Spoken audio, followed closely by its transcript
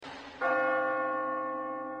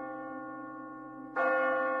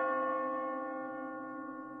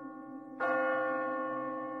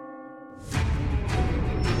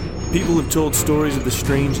People have told stories of the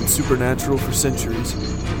strange and supernatural for centuries.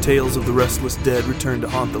 Tales of the restless dead return to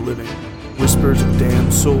haunt the living. Whispers of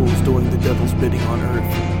damned souls doing the devil's bidding on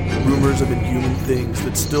earth. Rumors of inhuman things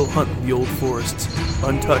that still hunt the old forests,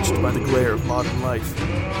 untouched by the glare of modern life.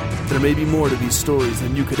 There may be more to these stories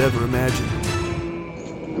than you could ever imagine.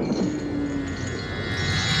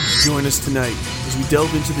 Join us tonight as we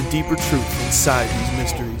delve into the deeper truth inside these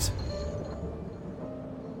mysteries.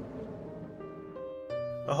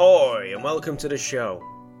 Ahoy, and welcome to the show.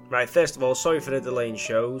 Right, first of all, sorry for the delay in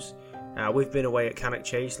shows. We've been away at Cannock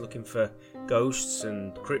Chase looking for ghosts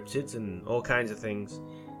and cryptids and all kinds of things.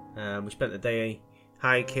 We spent the day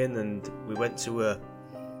hiking and we went to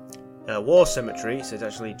a war cemetery. So it's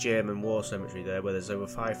actually a German war cemetery there where there's over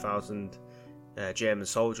 5,000 German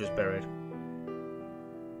soldiers buried.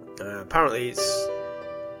 Apparently it's,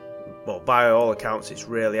 well, by all accounts it's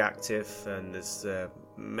really active, and there's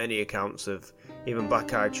many accounts of even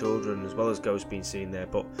black-eyed children as well as ghosts being seen there,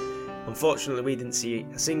 but unfortunately we didn't see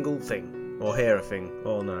a single thing or hear a thing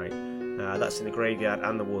all night. That's in the graveyard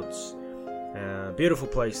and the woods. Beautiful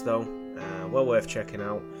place though, well worth checking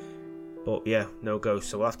out, but yeah, no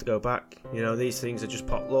ghosts, so we'll have to go back. You know, these things are just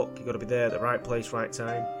pot luck. You've got to be there at the right place, right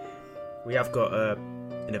time. We have got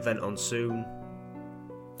an event on soon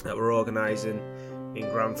that we're organising in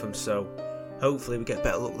Grantham, so hopefully we get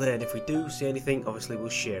better luck there, and if we do see anything, obviously we'll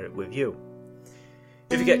share it with you.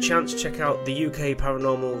 If you get a chance, check out the UK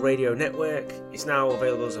Paranormal Radio Network. It's now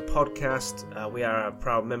available as a podcast. We are a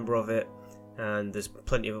proud member of it, and there's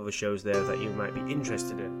plenty of other shows there that you might be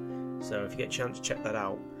interested in. So if you get a chance, check that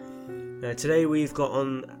out. Today we've got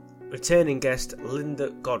on returning guest Linda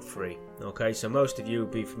Godfrey. Okay, so most of you will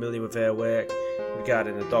be familiar with her work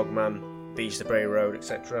regarding the Dogman, Beast of Bray Road,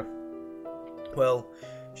 etc. Well,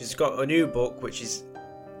 she's got a new book which is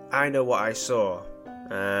I Know What I Saw,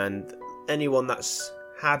 and anyone that's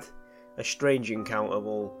had a strange encounter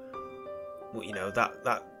will, you know,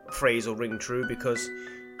 that phrase will ring true, because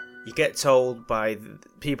you get told by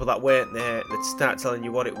people that weren't there, that start telling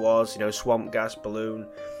you what it was, you know, swamp gas, balloon,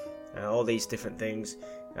 all these different things,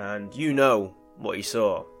 and you know what you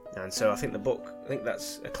saw. And so I think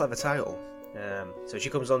that's a clever title. So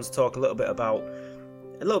she comes on to talk a little bit about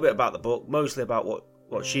the book, mostly about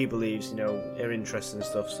what she believes, you know, her interests and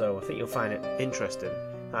stuff. So I think you'll find it interesting.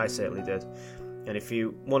 I certainly did. And if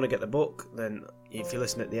you want to get the book, then if you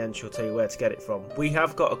listen at the end, she'll tell you where to get it from. We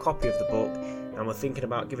have got a copy of the book, and we're thinking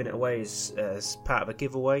about giving it away as part of a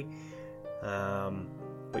giveaway,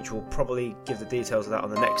 which we'll probably give the details of that on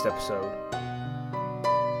the next episode.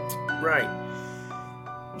 Right.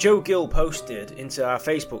 Joe Gill posted into our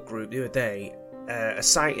Facebook group the other day a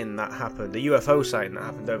sighting that happened, a UFO sighting that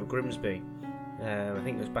happened over Grimsby. I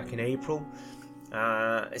think it was back in April.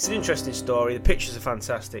 It's an interesting story. The pictures are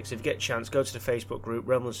fantastic, so if you get a chance, go to the Facebook group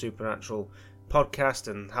Realm and Supernatural Podcast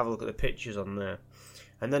and have a look at the pictures on there.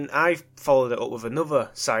 And then I followed it up with another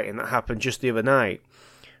sighting that happened just the other night,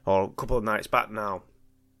 or a couple of nights back now.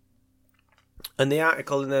 And the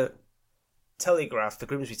article in the Telegraph, the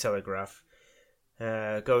Grimsby Telegraph,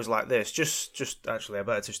 goes like this. Just actually, I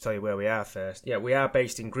better just tell you where we are first. Yeah, we are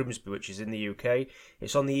based in Grimsby, which is in the UK.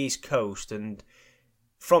 It's on the east coast, and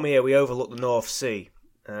from here we overlook the North Sea.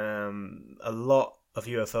 A lot of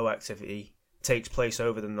UFO activity takes place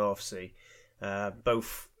over the North Sea,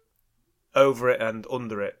 both over it and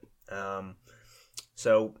under it.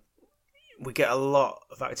 So we get a lot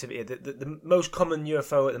of activity. The most common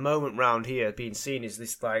UFO at the moment round here being seen is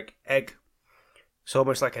this like egg. It's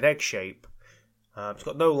almost like an egg shape. It's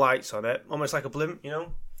got no lights on it, almost like a blimp, you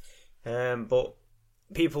know. But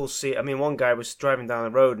people see. I mean, one guy was driving down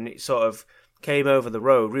the road and it sort of came over the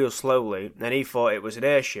road real slowly, and he thought it was an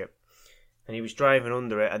airship, and he was driving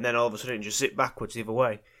under it, and then all of a sudden it just zipped backwards the other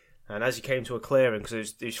way. And as he came to a clearing,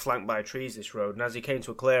 because it was flanked by trees, this road, and as he came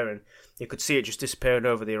to a clearing, you could see it just disappearing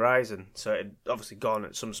over the horizon. So it had obviously gone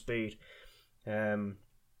at some speed. So,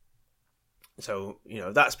 you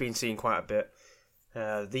know, that's been seen quite a bit.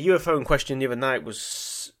 The UFO in question the other night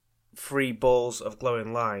was 3 balls of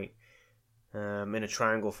glowing light in a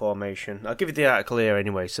triangle formation. I'll give you the article here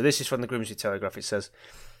anyway. So this is from the Grimsby Telegraph. It says,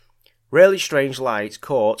 "Really strange lights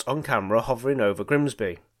caught on camera hovering over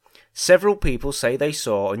Grimsby. Several people say they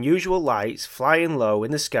saw unusual lights flying low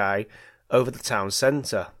in the sky over the town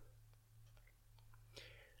centre.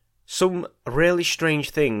 Some really strange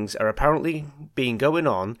things are apparently been going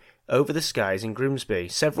on over the skies in Grimsby.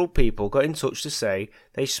 Several people got in touch to say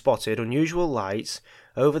they spotted unusual lights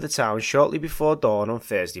over the town shortly before dawn on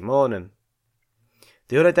Thursday morning.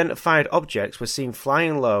 The unidentified objects were seen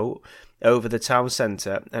flying low over the town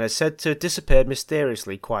centre and are said to have disappeared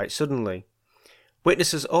mysteriously quite suddenly.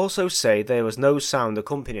 Witnesses also say there was no sound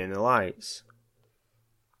accompanying the lights.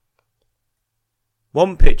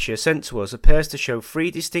 One picture sent to us appears to show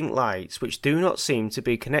 3 distinct lights which do not seem to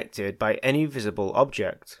be connected by any visible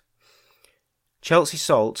object. Chelsea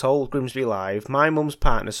Salt told Grimsby Live, "My mum's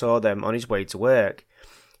partner saw them on his way to work.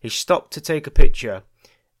 He stopped to take a picture,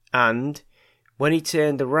 and when he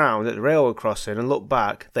turned around at the railway crossing and looked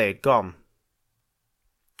back, they had gone.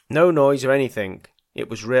 No noise or anything. It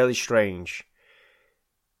was really strange.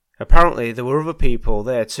 Apparently there were other people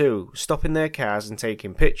there too, stopping their cars and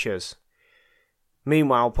taking pictures."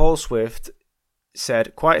 Meanwhile, Paul Swift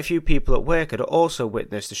said quite a few people at work had also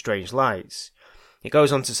witnessed the strange lights. He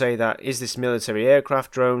goes on to say that, "Is this military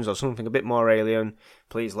aircraft, drones, or something a bit more alien?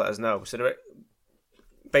 Please let us know." So they're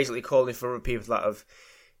basically calling for other people that have...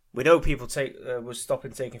 We know people were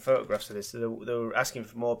stopping taking photographs of this, so they were asking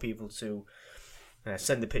for more people to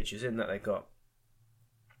send the pictures in that they got.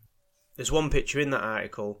 There's one picture in that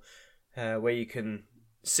article where you can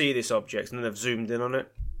see this object, and then they've zoomed in on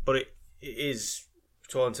it, but it is,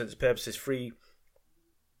 to all intents and purposes, 3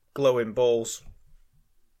 glowing balls,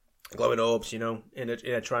 glowing orbs, in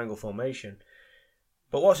a triangle formation.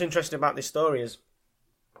 But what's interesting about this story is,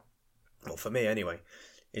 well, for me anyway,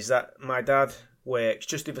 is that my dad works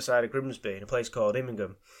just the other side of Grimsby in a place called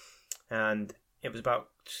Immingham, and he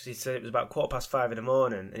said it was about 5:15 in the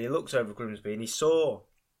morning, and he looked over Grimsby and he saw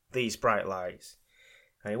these bright lights.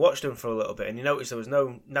 And he watched them for a little bit, and he noticed there was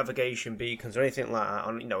no navigation beacons or anything like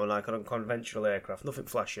that like on a conventional aircraft, nothing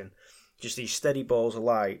flashing, just these steady balls of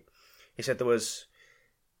light. He said there was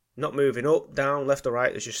not moving up, down, left or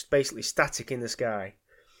right, there's just basically static in the sky.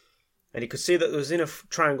 And he could see that it was in a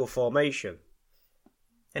triangle formation.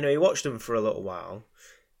 Anyway, he watched them for a little while,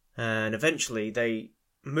 and eventually they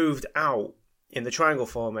moved out in the triangle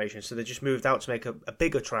formation, so they just moved out to make a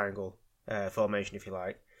bigger triangle formation, if you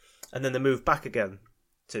like, and then they moved back again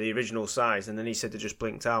to the original size, and then he said they just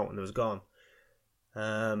blinked out and it was gone.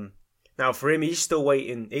 Now for him, he's still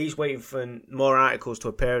waiting. He's waiting for more articles to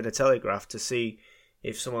appear in the Telegraph to see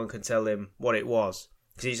if someone can tell him what it was,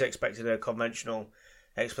 because he's expected a conventional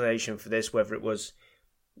explanation for this, whether it was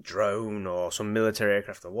drone or some military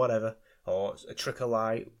aircraft or whatever, or a trick of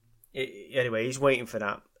light. Anyway, he's waiting for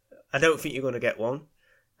that. I don't think you're going to get one.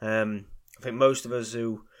 I think most of us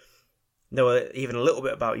who know even a little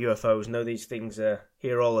bit about UFOs know these things are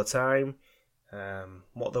here all the time.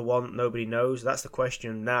 What they want, nobody knows. That's the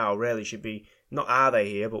question now, really, should be not are they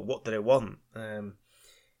here, but what do they want?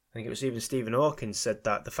 I think it was even Stephen Hawking said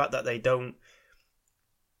that the fact that they don't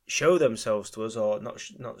show themselves to us, or not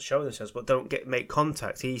show themselves, but don't make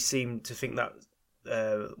contact, he seemed to think that,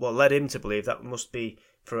 led him to believe that must be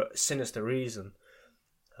for a sinister reason.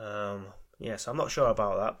 Yes, I'm not sure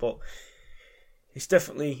about that, but it's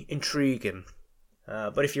definitely intriguing.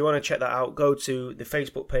 But if you want to check that out, go to the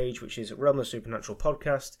Facebook page, which is Realm of Supernatural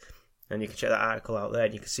Podcast, and you can check that article out there,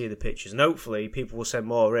 and you can see the pictures. And hopefully people will send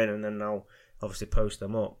more in, and then I'll obviously post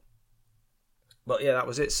them up. But yeah, that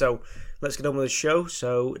was it. So let's get on with the show.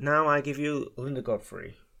 So now I give you Linda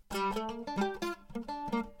Godfrey.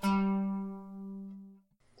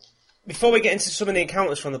 Before we get into some of the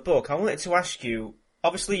encounters from the book, I wanted to ask you,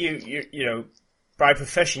 obviously you know, by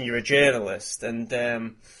profession you're a journalist, and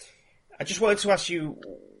I just wanted to ask you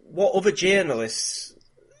what other journalists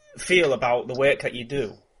feel about the work that you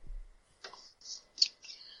do.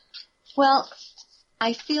 Well,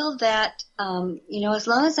 I feel that, as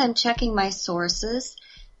long as I'm checking my sources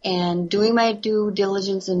and doing my due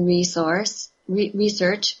diligence and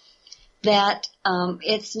research, that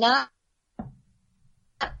it's not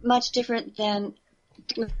much different than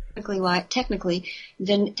technically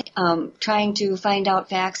than trying to find out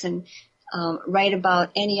facts and write about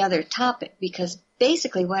any other topic, because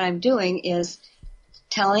basically what I'm doing is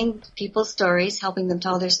telling people stories, helping them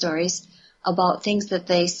tell their stories about things that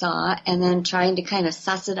they saw, and then trying to kind of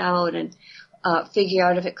suss it out and figure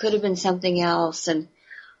out if it could have been something else, and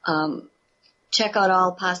check out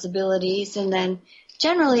all possibilities. And then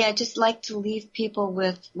generally I just like to leave people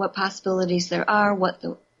with what possibilities there are, what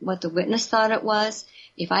the witness thought it was,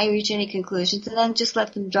 if I reach any conclusions, and then just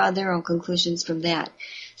let them draw their own conclusions from that.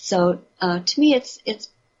 So to me it's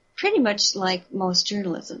pretty much like most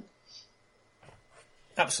journalism.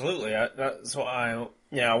 Absolutely. That's what I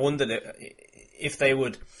wondered if they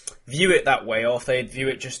would view it that way, or if they'd view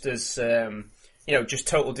it just as, just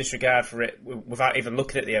total disregard for it without even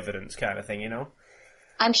looking at the evidence kind of thing,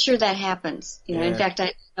 I'm sure that happens. Yeah. In fact,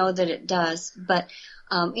 I know that it does. But,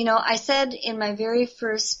 I said in my very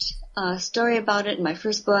first story about it, in my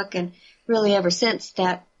first book, and really ever since,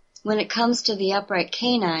 that when it comes to the upright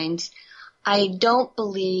canines, I don't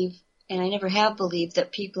believe and I never have believed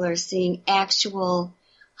that people are seeing actual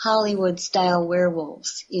Hollywood-style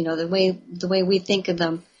werewolves. You know, the way we think of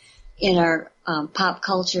them in our pop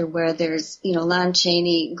culture, where there's, you know, Lon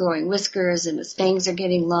Chaney growing whiskers and his fangs are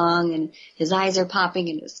getting long and his eyes are popping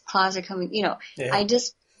and his claws are coming. You know, Yeah. I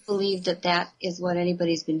just believe that is what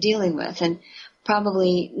anybody's been dealing with, and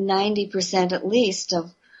probably 90% at least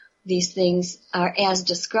of these things are as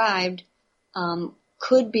described,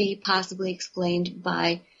 could be possibly explained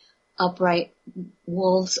by upright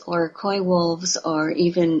wolves or coy wolves or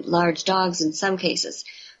even large dogs in some cases.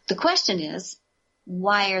 The question is,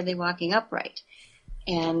 why are they walking upright?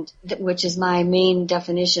 And which is my main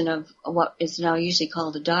definition of what is now usually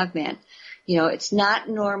called a dog man. You know, it's not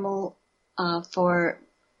normal for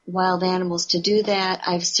wild animals to do that.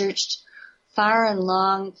 I've searched far and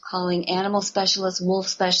long, calling animal specialists, wolf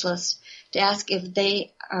specialists, to ask if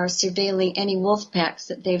they are surveilling any wolf packs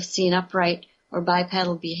that they've seen upright or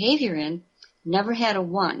bipedal behavior in. Never had a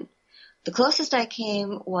one. The closest I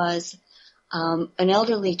came was an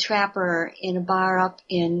elderly trapper in a bar up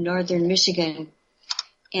in northern Michigan,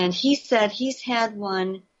 and he said he's had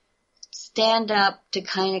one stand up to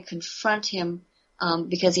kind of confront him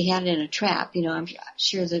because he had it in a trap. You know, I'm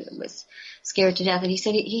sure that it was scared to death, and he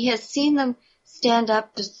said he has seen them stand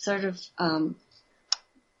up to sort of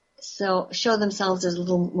so show themselves as a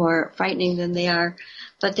little more frightening than they are,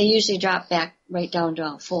 but they usually drop back right down to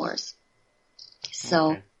all fours.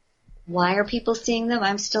 So Okay. why are people seeing them?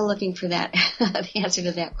 I'm still looking for that, the answer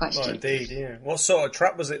to that question. Well, indeed, yeah. What sort of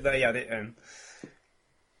trap was it they had it in?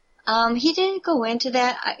 He didn't go into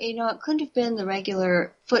that. You know, it couldn't have been the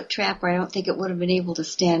regular foot trap, or I don't think it would have been able to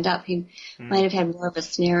stand up. He might have had more of a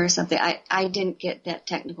snare or something. I didn't get that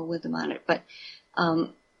technical with him on it, but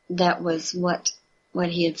that was what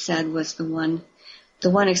he had said was the one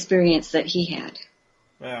experience that he had.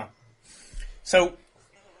 Yeah. So,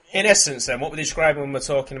 in essence, then, what we're describing when we're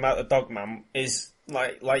talking about the dog man is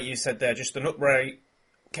like you said there, just an upright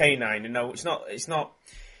canine. You know, it's not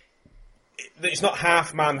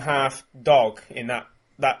half man, half dog in that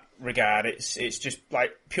regard. It's just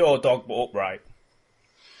like pure dog but upright.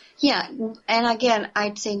 Yeah, and again,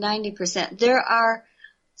 I'd say 90%. There are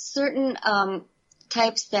certain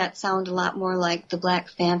types that sound a lot more like the black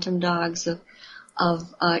phantom dogs of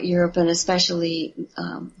Europe and especially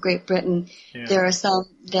Great Britain. Yeah. There are some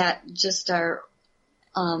that just are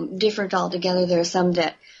different altogether. There are some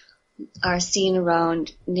that are seen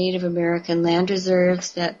around Native American land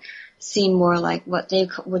reserves that seem more like what they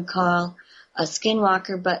would call a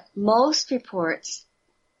skinwalker, but most reports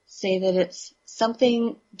say that it's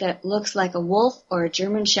something that looks like a wolf or a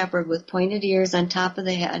German shepherd with pointed ears on top of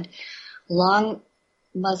the head, long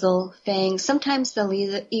muzzle, fangs. Sometimes they'll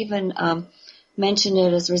even mention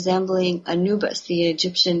it as resembling Anubis, the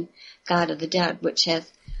Egyptian god of the dead, which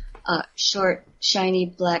has short, shiny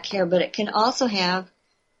black hair, but it can also have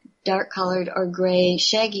dark-colored or gray,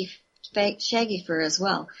 shaggy fur as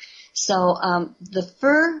well. So the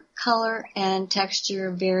fur color and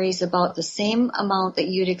texture varies about the same amount that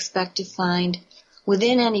you'd expect to find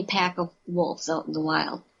within any pack of wolves out in the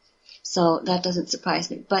wild. So that doesn't surprise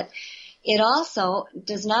me. But it also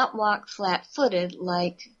does not walk flat-footed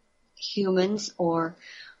like humans or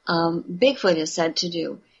Bigfoot is said to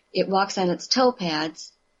do. It walks on its toe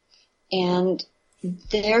pads, and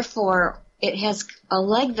therefore it has a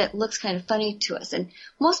leg that looks kind of funny to us. And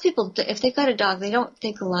most people, if they've got a dog, they don't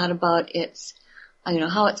think a lot about its,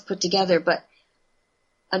 how it's put together. But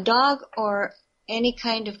a dog or any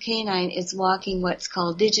kind of canine is walking what's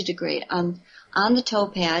called digitigrade on the toe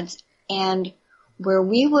pads, and where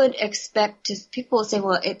we would expect to, people will say,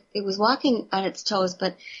 well, it was walking on its toes,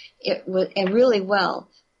 but it was really well,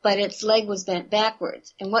 but its leg was bent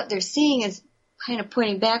backwards. And what they're seeing is kind of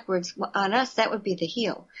pointing backwards. On us, that would be the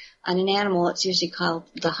heel. On an animal, it's usually called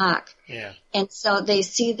the hock. Yeah. And so they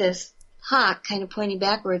see this hock kind of pointing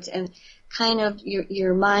backwards, and kind of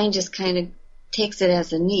your mind just kind of takes it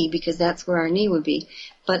as a knee, because that's where our knee would be.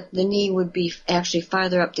 But the knee would be actually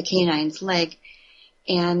farther up the canine's leg.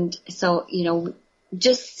 And so,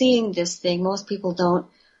 just seeing this thing, most people don't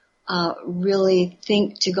really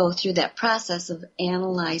think to go through that process of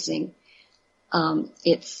analyzing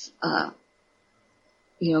its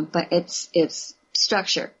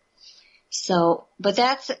structure. So, but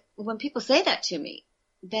that's, when people say that to me,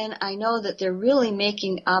 then I know that they're really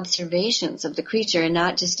making observations of the creature and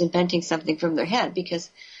not just inventing something from their head, because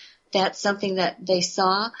that's something that they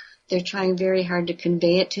saw. They're trying very hard to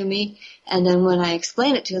convey it to me. And then when I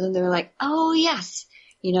explain it to them, they're like, oh yes,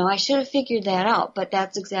 I should have figured that out, but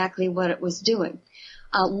that's exactly what it was doing.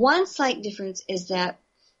 One slight difference is that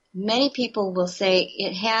many people will say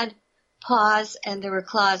it had paws and there were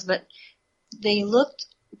claws, but they looked,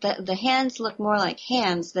 the hands looked more like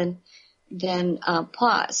hands than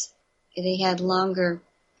paws. They had longer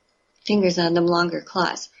fingers on them, longer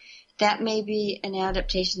claws. That may be an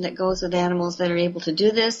adaptation that goes with animals that are able to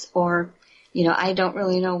do this, or, I don't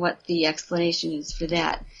really know what the explanation is for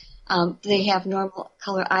that. They have normal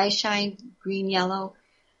color eye shine, green, yellow.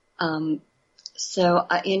 So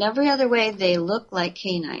in every other way, they look like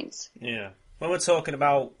canines. Yeah. When we're talking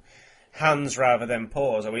about hands rather than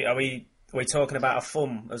paws, are we talking about a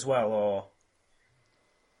thumb as well, or?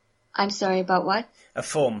 I'm sorry, about what? A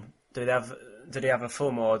thumb. Do they have a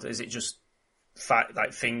thumb, or is it just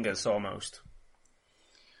like fingers almost?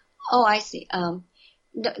 Oh, I see.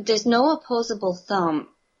 There's no opposable thumb,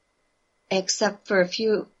 except for a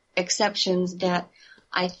few exceptions that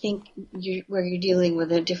I think where you're dealing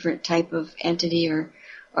with a different type of entity or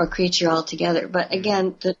creature altogether. But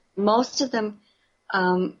again, most of them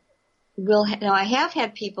now I have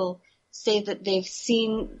had people say that they've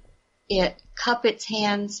seen it cup its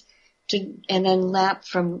hands and then lap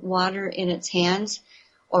from water in its hands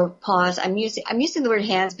or paws. I'm using the word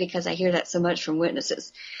hands because I hear that so much from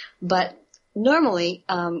witnesses. But normally,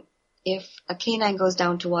 if a canine goes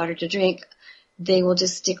down to water to drink, they will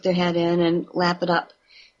just stick their head in and lap it up,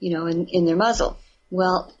 in their muzzle.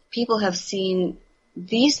 Well, people have seen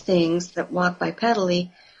these things that walk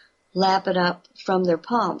bipedally lap it up from their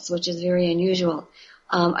palms, which is very unusual.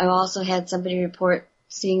 I've also had somebody report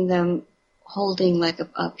seeing them holding like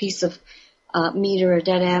a piece of meat or a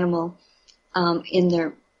dead animal in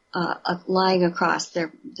their lying across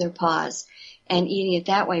their paws and eating it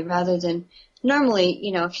that way, rather than normally,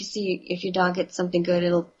 if your dog gets something good,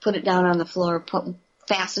 it'll put it down on the floor,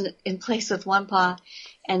 fasten it in place with one paw,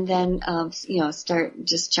 and then start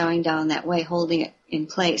just chowing down that way, holding it in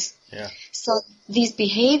place. Yeah. So these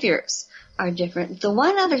behaviors are different. The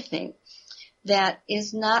one other thing that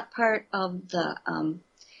is not part of the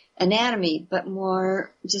anatomy, but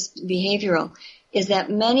more just behavioral, is that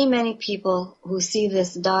many, many people who see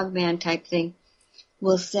this dog man type thing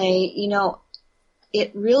will say,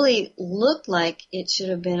 it really looked like it should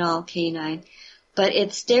have been all canine, but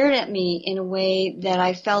it stared at me in a way that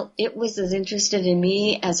I felt it was as interested in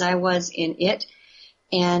me as I was in it,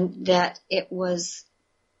 and that it was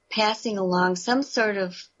passing along some sort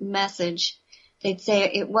of message. They'd say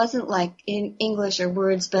it wasn't like in English or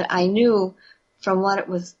words, but I knew from what it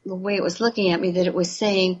was, the way it was looking at me, that it was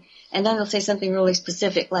saying, and then they'll say something really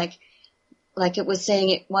specific, like it was saying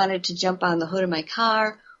it wanted to jump on the hood of my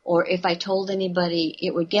car, or if I told anybody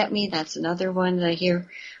it would get me. That's another one that I hear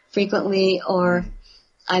frequently. Or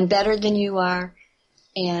I'm better than you are.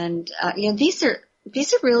 And these are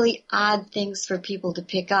really odd things for people to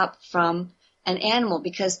pick up from an animal,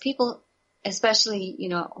 because people, especially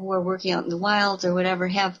who are working out in the wilds or whatever,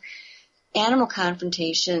 have animal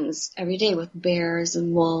confrontations every day with bears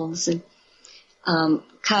and wolves and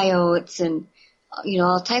coyotes and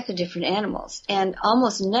all type of different animals. And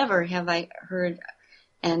almost never have I heard,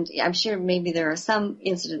 and I'm sure maybe there are some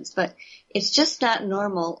incidents, but it's just not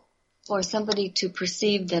normal for somebody to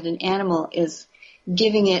perceive that an animal is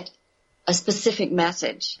giving it a specific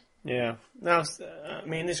message. Yeah. Now,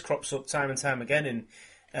 this crops up time and time again in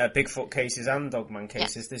Bigfoot cases and Dogman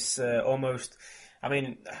cases. Yeah. This almost, I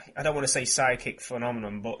don't want to say psychic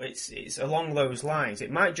phenomenon, but it's along those lines.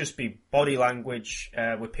 It might just be body language.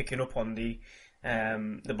 We're picking up on the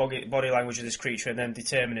body language of this creature and then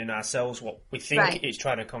determining ourselves what we think it's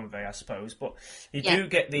trying to convey, I suppose. But you do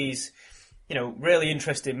get these, really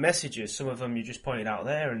interesting messages. Some of them you just pointed out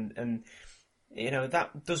there, and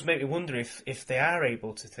that does make me wonder if they are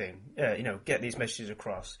able to get these messages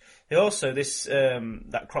across. They also, this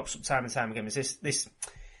that crops up time and time again, is this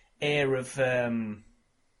air of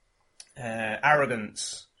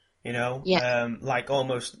arrogance. Like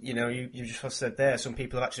almost, you just said there, some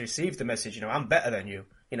people have actually received the message, I'm better than you,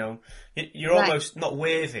 you're almost not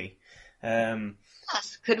worthy.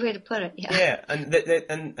 That's a good way to put it, yeah. Yeah,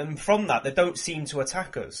 and from that, they don't seem to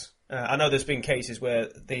attack us. I know there's been cases where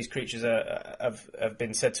these creatures have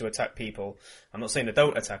been said to attack people. I'm not saying they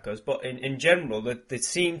don't attack us, but in general, they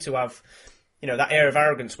seem to have, that air of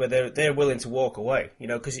arrogance where they're willing to walk away,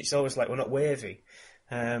 because it's always like we're not worthy.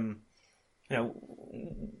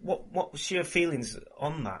 What's your feelings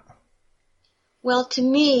on that? Well, to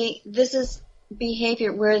me, this is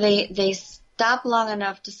behavior where they stop long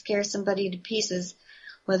enough to scare somebody to pieces,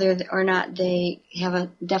 whether or not they have a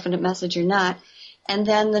definite message or not. And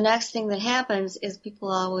then the next thing that happens is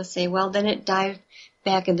people always say, well, then it dived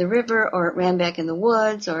back in the river, or it ran back in the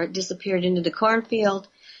woods, or it disappeared into the cornfield.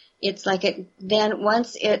 It's like then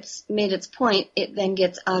once it's made its point, it then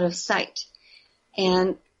gets out of sight.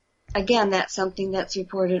 And again, that's something that's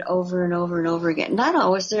reported over and over and over again. Not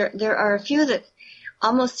always. There are a few that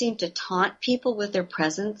almost seem to taunt people with their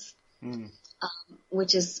presence,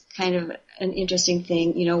 which is kind of an interesting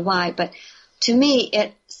thing, why. But to me,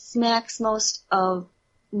 it smacks most of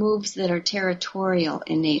moves that are territorial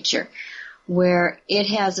in nature, where it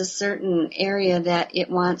has a certain area that it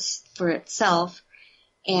wants for itself.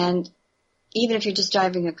 And even if you're just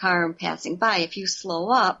driving a car and passing by, if you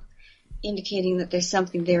slow up, indicating that there's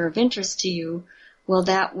something there of interest to you, well,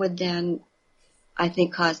 that would then, I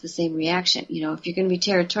think, cause the same reaction, if you're going to be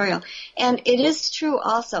territorial. And it is true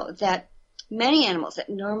also that many animals that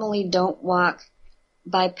normally don't walk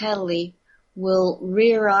bipedally will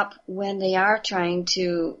rear up when they are trying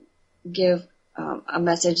to give a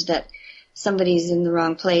message that somebody's in the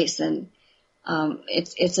wrong place, and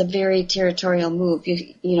it's a very territorial move.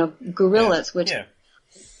 Gorillas,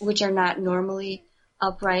 which are not normally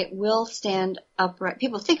upright, will stand upright.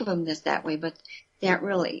 People think of them that way, but they aren't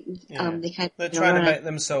really. Yeah. They're trying to make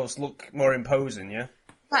themselves look more imposing, yeah?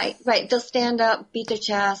 Right. They'll stand up, beat their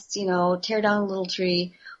chests, tear down a little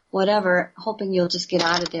tree, whatever, hoping you'll just get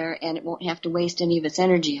out of there and it won't have to waste any of its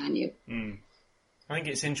energy on you. I think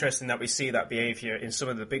it's interesting that we see that behaviour in some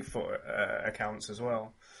of the Bigfoot accounts as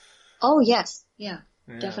well. Oh, yes. Yeah.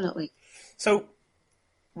 Definitely. So,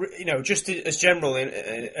 just as general,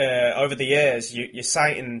 over the years, your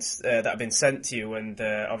sightings that have been sent to you, and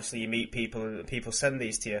obviously you meet people, and people send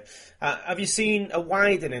these to you. Have you seen a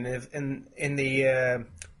widening in the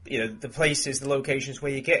the places, the locations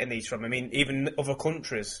where you're getting these from? I mean, even other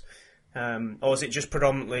countries, or is it just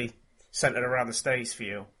predominantly centered around the States for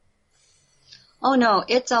you? Oh no,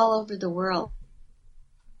 it's all over the world,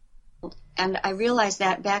 and I realized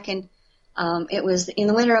that back in it was in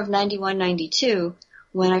the winter of 91-92.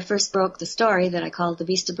 When I first broke the story that I called the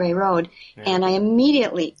Vista Bray Road, and I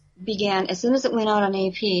immediately began, as soon as it went out on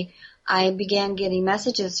AP, I began getting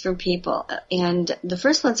messages from people, and the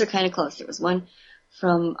first ones are kind of close. There was one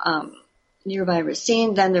from nearby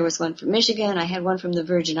Racine, then there was one from Michigan, I had one from the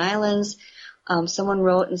Virgin Islands. Someone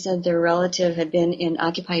wrote and said their relative had been in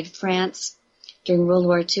occupied France during World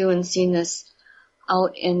War II and seen this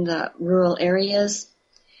out in the rural areas.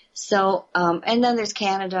 So, and then there's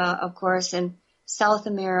Canada, of course, and South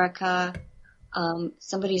America,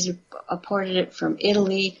 somebody's reported it from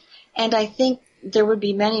Italy, and I think there would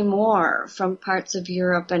be many more from parts of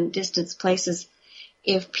Europe and distant places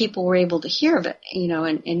if people were able to hear of it,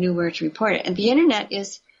 and knew where to report it. And the internet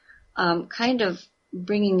is kind of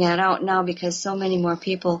bringing that out now because so many more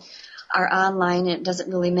people are online, and it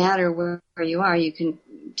doesn't really matter where you are. You can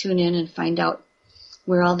tune in and find out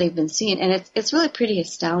where all they've been seen, and it's really pretty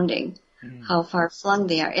astounding. How far flung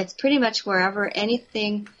they are. It's pretty much wherever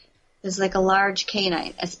anything is like a large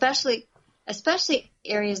canine, especially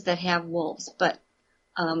areas that have wolves. But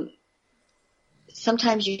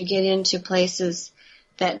sometimes you get into places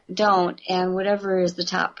that don't, and whatever is the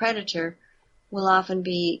top predator will often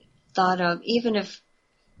be thought of, even if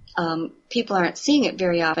people aren't seeing it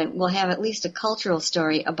very often, will have at least a cultural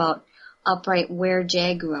story about upright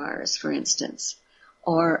were-jaguars, for instance,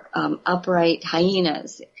 or upright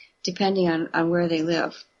hyenas, depending on where they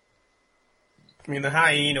live. I mean, the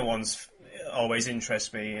hyena ones always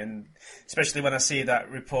interest me, and especially when I see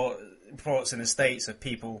that reports in the States of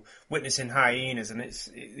people witnessing hyenas, and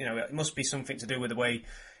it's it must be something to do with the way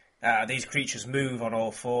these creatures move on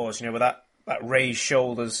all fours, with that raised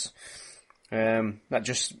shoulders, that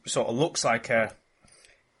just sort of looks like a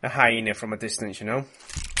hyena from a distance,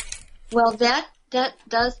 Well, that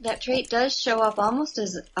trait does show up almost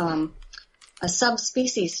as a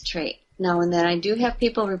subspecies trait now and then. I do have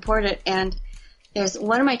people report it, and there's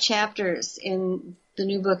one of my chapters in the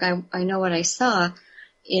new book, I Know What I Saw,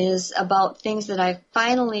 is about things that I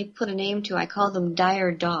finally put a name to. I call them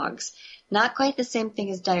dire dogs. Not quite the same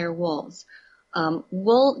thing as dire wolves.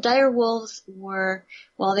 Dire wolves were,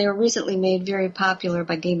 they were recently made very popular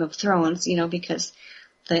by Game of Thrones, because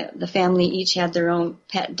the family each had their own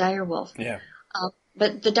pet dire wolf. Yeah.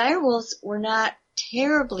 But the dire wolves were not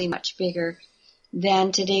terribly much bigger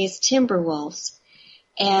than today's timber wolves.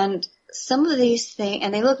 And some of these things,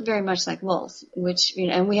 and they look very much like wolves, which,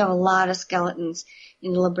 and we have a lot of skeletons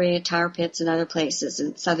in the La Brea tar pits and other places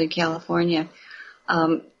in Southern California,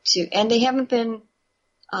 and they haven't been,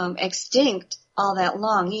 extinct all that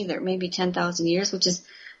long either, maybe 10,000 years, which is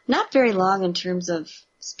not very long in terms of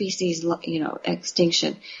species,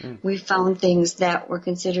 extinction. We found things that were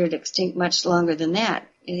considered extinct much longer than that.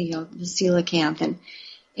 The coelacanth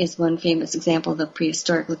is one famous example of the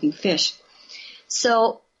prehistoric-looking fish.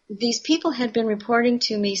 So these people had been reporting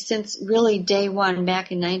to me since really day one,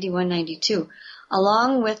 back in 91, 92,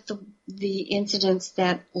 along with the incidents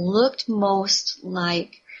that looked most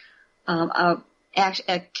like a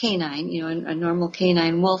canine, a normal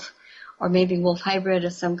canine wolf, or maybe wolf hybrid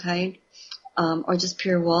of some kind, or just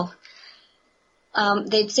pure wolf.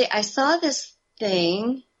 They'd say, I saw this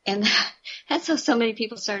thing, and that's how so many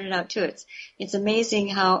people started out too. It's amazing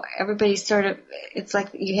how everybody it's like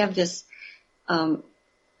you have this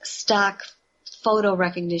stock photo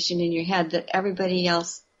recognition in your head that everybody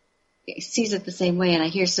else sees it the same way, and I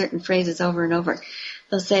hear certain phrases over and over.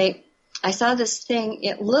 They'll say, I saw this thing,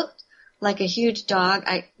 it looked like a huge dog,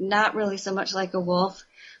 not really so much like a wolf.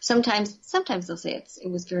 Sometimes they'll say it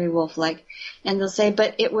was very wolf-like, and they'll say,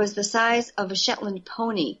 but it was the size of a Shetland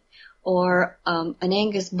pony, or an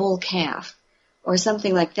Angus bull calf, or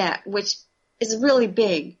something like that, which is really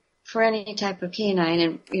big for any type of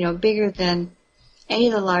canine, and bigger than any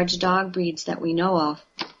of the large dog breeds that we know of.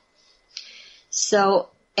 So,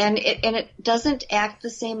 and it doesn't act the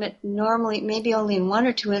same. It normally, maybe only in one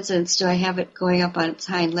or two incidents do I have it going up on its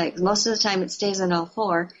hind legs. Most of the time it stays on all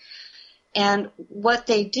four. And what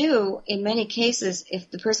they do, in many cases, if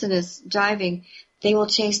the person is driving, they will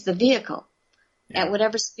chase the vehicle at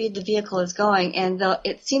whatever speed the vehicle is going. And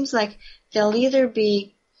it seems like they'll either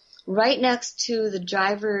be right next to the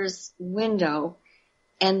driver's window,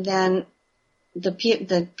 and then the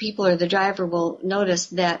people or the driver will notice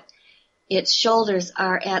that its shoulders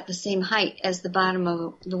are at the same height as the bottom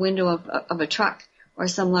of the window of a truck or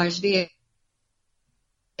some large vehicle,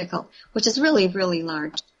 which is really, really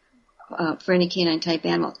large for any canine type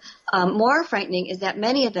animal. More frightening is that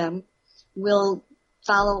many of them will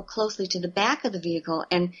follow closely to the back of the vehicle,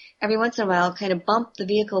 and every once in a while kind of bump the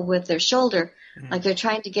vehicle with their shoulder, like they're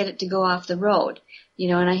trying to get it to go off the road.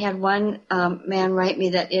 And I had one man write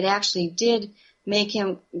me that it actually did make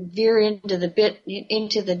him veer into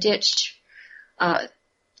the ditch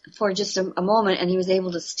for just a moment, and he was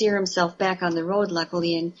able to steer himself back on the road,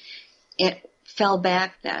 luckily, and it fell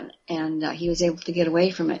back then, and he was able to get away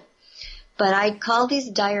from it. But I call these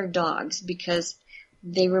dire dogs because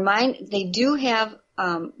they do have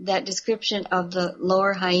that description of the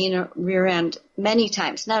lower hyena rear end many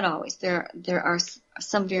times, not always. There are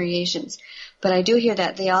some variations, but I do hear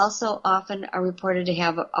that. They also often are reported to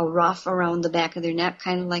have a ruff around the back of their neck,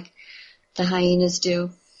 kind of like the hyenas do.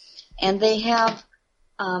 And they have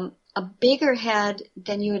a bigger head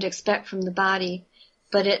than you would expect from the body,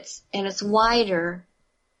 but it's wider,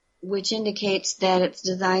 which indicates that it's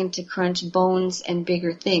designed to crunch bones and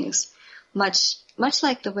bigger things, much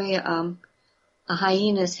like the way a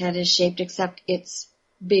hyena's head is shaped, except it's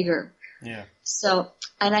bigger. Yeah. So,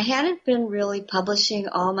 and I hadn't been really publishing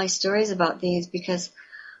all my stories about these because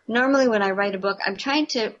normally when I write a book, I'm trying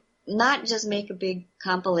to not just make a big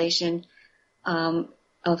compilation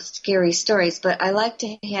of scary stories, but I like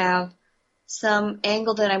to have some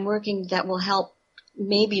angle that I'm working that will help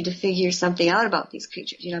maybe to figure something out about these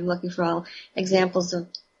creatures. I'm looking for all examples of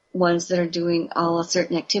ones that are doing all a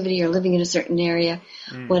certain activity or living in a certain area,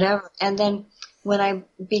 whatever. And then when I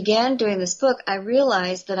began doing this book, I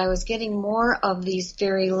realized that I was getting more of these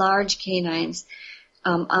very large canines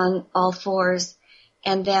on all fours,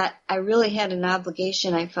 and that I really had an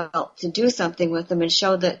obligation, I felt, to do something with them and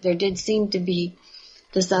show that there did seem to be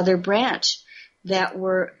this other branch that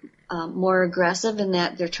were more aggressive in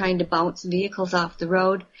that they're trying to bounce vehicles off the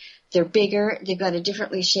road. They're bigger. They've got a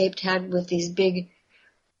differently shaped head with these big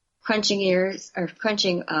crunching ears or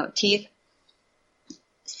crunching teeth.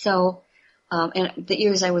 So, and the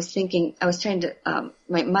ears, I was trying to,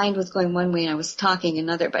 my mind was going one way and I was talking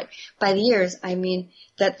another, but by the ears, I mean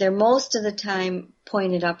that they're most of the time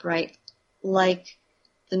pointed upright, like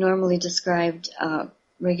the normally described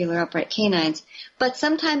regular upright canines, but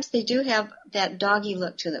sometimes they do have that doggy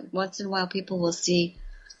look to them. Once in a while people will see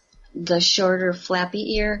the shorter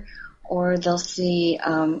flappy ear, or they'll see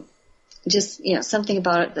just something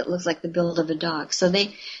about it that looks like the build of a dog. So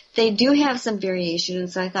they do have some variation,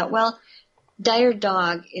 and so I thought, well, dire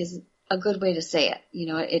dog is a good way to say it.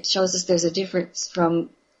 It shows us there's a difference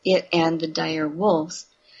from it and the dire wolves,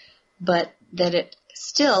 but that it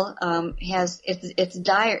still has it's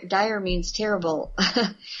dire. Dire means terrible,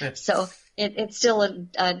 so it's still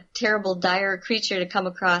a terrible, dire creature to come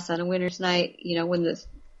across on a winter's night. When the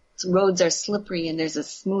roads are slippery and there's a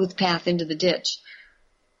smooth path into the ditch.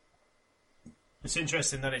 It's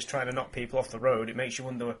interesting that it's trying to knock people off the road. It makes you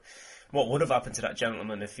wonder what would have happened to that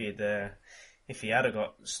gentleman if he had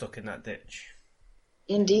got stuck in that ditch.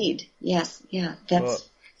 Indeed, yes, yeah, that's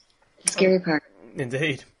the scary part.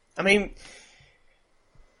 Indeed. I mean,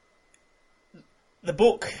 the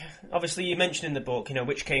book, obviously you mentioned in the book,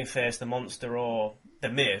 which came first, the monster or the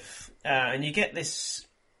myth, and you get this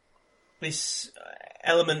this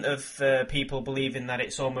element of people believing that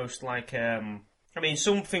it's almost like,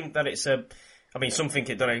 some think that it's some think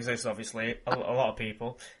it doesn't exist, obviously, a lot of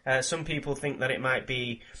people. Some people think that it might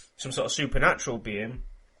be some sort of supernatural being,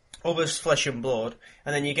 others flesh and blood,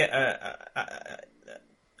 and then you get a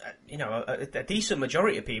decent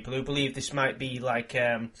majority of people who believe this might be like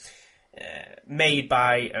made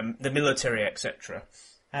by the military, etc.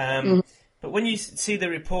 But when you see the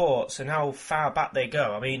reports and how far back they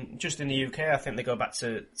go, I mean, just in the UK, I think they go back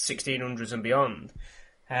to 1600s and beyond.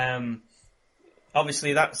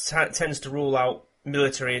 Obviously, that tends to rule out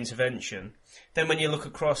military intervention. Then when you look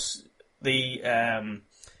across the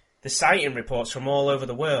sighting reports from all over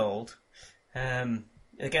the world,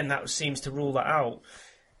 again, that seems to rule that out.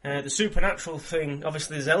 The supernatural thing,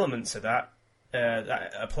 obviously, there's elements of that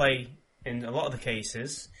that play in a lot of the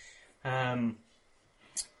cases.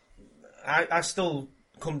 I still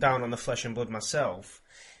come down on the flesh and blood myself.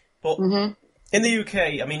 But in the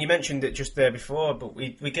UK, I mean, you mentioned it just there before, but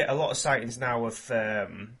we get a lot of sightings now of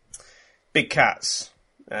big cats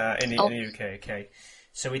in the UK, okay?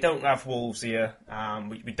 So we don't have wolves here,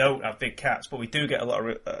 we don't have big cats, but we do get a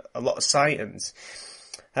lot of sightings.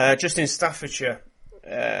 Just in Staffordshire,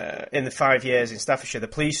 in the 5 years in Staffordshire, the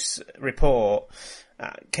police report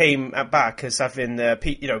came back as having,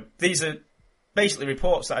 these are basically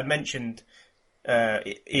reports that I mentioned,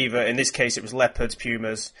 either in this case it was leopards,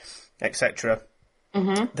 pumas, etc.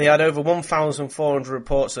 They had over 1,400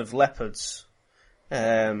 reports of leopards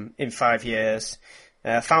in 5 years,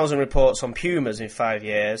 1,000 reports on pumas in 5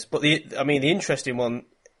 years. But the interesting one,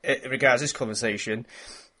 regards this conversation,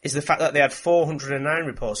 is the fact that they had 409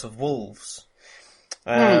 reports of wolves,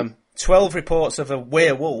 12 reports of a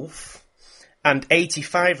werewolf, and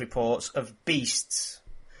 85 reports of beasts.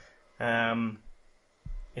 That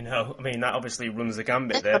obviously runs the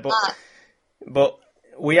gambit there, but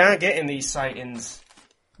we are getting these sightings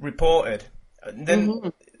reported. And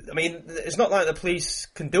then, it's not like the police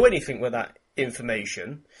can do anything with that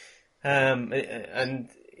information, and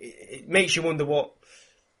it makes you wonder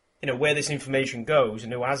where this information goes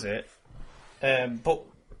and who has it. But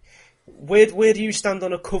where do you stand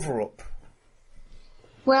on a cover-up?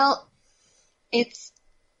 Well, it's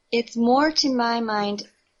more, to my mind,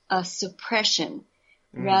 a suppression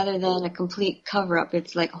rather than a complete cover-up.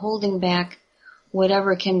 It's like holding back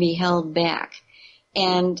whatever can be held back.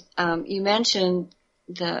 And you mentioned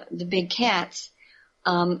the big cats.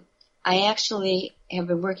 I actually have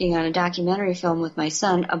been working on a documentary film with my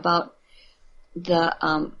son about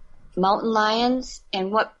the mountain lions,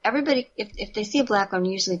 and what everybody, if they see a black one,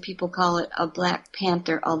 usually people call it a black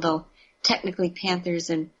panther, although technically panthers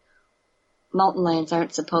and mountain lions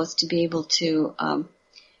aren't supposed to be able to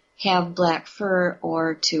have black fur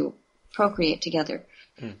or to procreate together.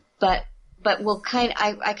 But we'll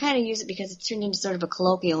I kind of use it because it's turned into sort of a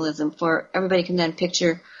colloquialism for everybody can then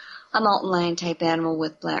picture a mountain lion type animal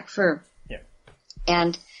with black fur. Yeah.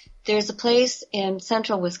 And there's a place in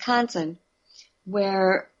central Wisconsin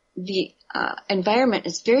where the environment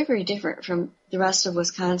is very, very different from the rest of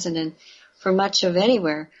Wisconsin and for much of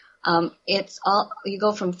anywhere. It's all, you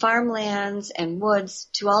go from farmlands and woods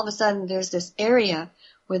to all of a sudden there's this area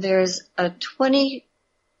where there's a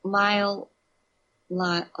 20-mile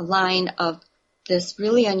line of this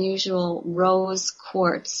really unusual rose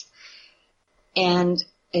quartz, and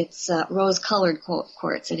it's rose-colored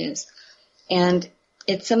quartz, it is. And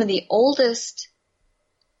it's some of the oldest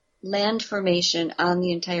land formation on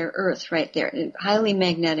the entire Earth right there, highly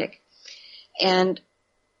magnetic. And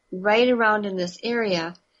right around in this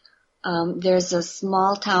area, there's a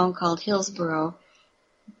small town called Hillsboro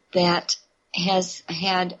that has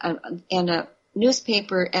had, and a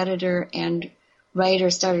newspaper editor and writer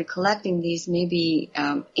started collecting these maybe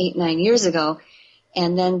 8-9 years ago,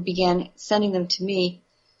 and then began sending them to me.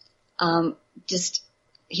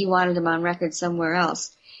 He wanted them on record somewhere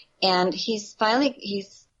else. And he's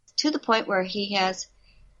to the point where he has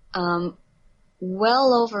well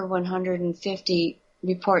over 150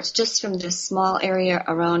 reports just from this small area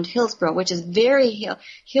around Hillsboro, which is very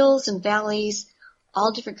hills and valleys,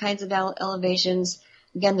 all different kinds of elevations.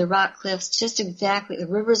 Again, the rock cliffs, just exactly, the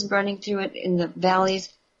rivers running through it in the valleys,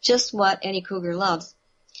 just what any cougar loves.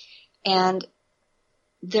 And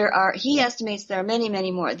he estimates there are many,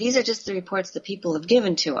 many more. These are just the reports that people have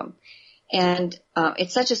given to him. And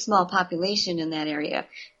it's such a small population in that area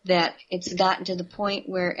that it's gotten to the point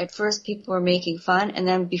where at first people were making fun, and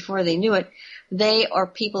then before they knew it, they or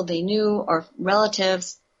people they knew or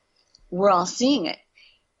relatives were all seeing it.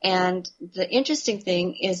 And the interesting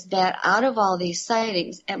thing is that out of all these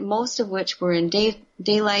sightings, and most of which were in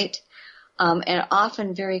daylight, and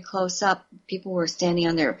often very close up. People were standing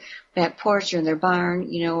on their back porch or in their barn,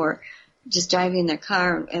 or just driving in their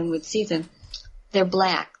car and would see them. They're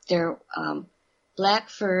black. They're black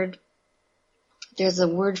furred. There's a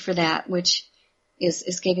word for that, which is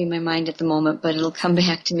escaping my mind at the moment, but it'll come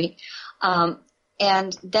back to me.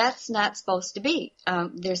 And that's not supposed to be.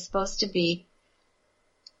 They're supposed to be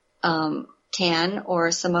tan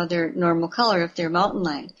or some other normal color if they're mountain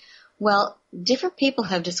lion. Well, different people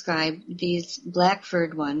have described these black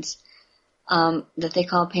furred ones that they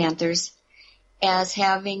call panthers as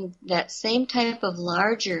having that same type of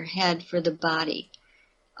larger head for the body.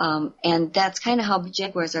 And that's kind of how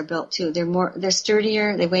jaguars are built too. They're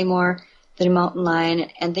sturdier, they weigh more than a mountain lion,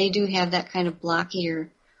 and they do have that kind of blockier,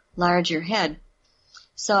 larger head.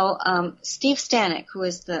 So Steve Stanek, who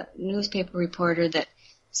is the newspaper reporter that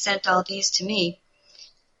sent all these to me,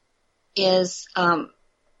 has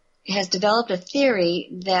developed a theory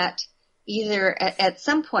that either at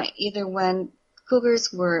some point, either when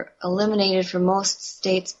cougars were eliminated from most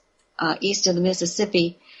states east of the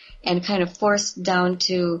Mississippi and kind of forced down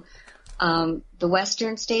to the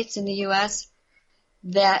western states in the U.S.,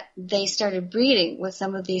 that they started breeding with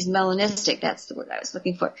some of these melanistic, that's the word I was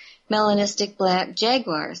looking for, melanistic black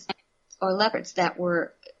jaguars or leopards that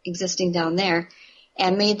were existing down there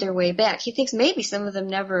and made their way back. He thinks maybe some of them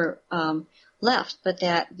never left, but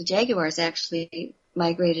that the jaguars actually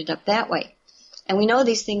migrated up that way. And we know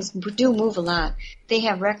these things do move a lot. They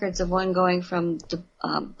have records of one going from the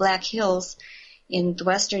Black Hills in the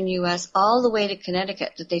western U.S. all the way to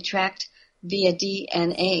Connecticut that they tracked via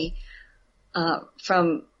DNA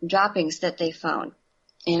from droppings that they found.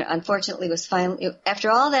 And unfortunately was finally,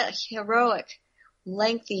 after all that heroic,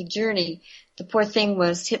 lengthy journey, the poor thing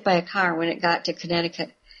was hit by a car when it got to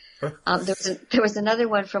Connecticut. There was another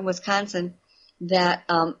one from Wisconsin that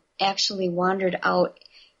actually wandered out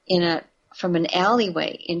from an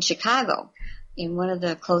alleyway in Chicago, in one of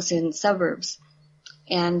the close-in suburbs,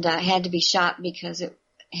 and had to be shot because it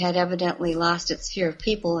had evidently lost its fear of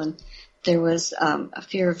people, and there was a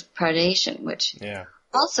fear of predation, which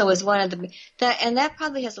also is one of and that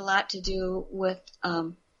probably has a lot to do with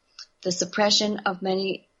the suppression of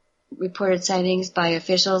many reported sightings by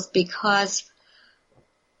officials, because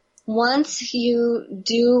once you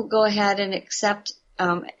do go ahead and accept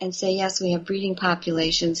and say, yes, we have breeding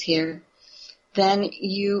populations here, then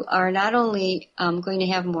you are not only going to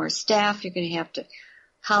have more staff, you're going to have to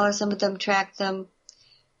collar some of them, track them,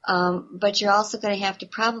 but you're also going to have to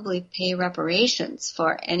probably pay reparations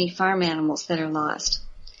for any farm animals that are lost.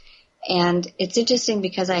 And it's interesting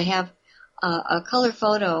because I have a color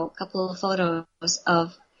photo, a couple of photos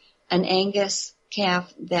of an Angus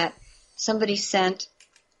calf that somebody sent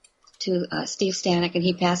to Steve Stanek, and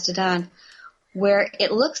he passed it on, where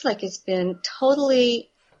it looks like it's been totally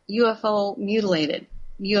UFO mutilated,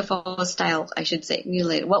 UFO style, I should say,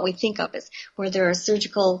 mutilated. What we think of is where there are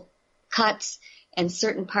surgical cuts and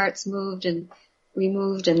certain parts moved and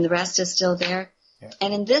removed and the rest is still there. Yeah.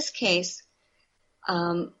 And in this case,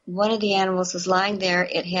 one of the animals was lying there.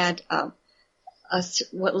 It had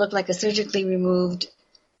what looked like a surgically removed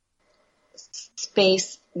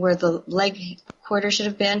space where the leg quarter should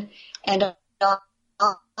have been, and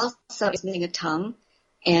also it was missing a tongue,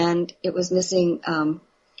 and it was missing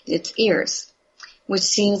its ears, which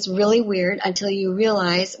seems really weird until you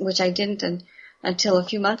realize, which I didn't until a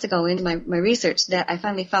few months ago into my research, that I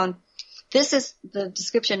finally found this is the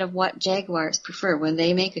description of what jaguars prefer. When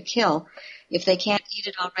they make a kill, if they can't eat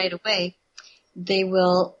it all right away, they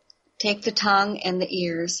will take the tongue and the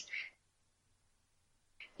ears,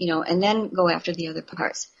 and then go after the other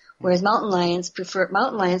parts. Whereas mountain lions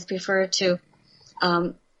prefer to,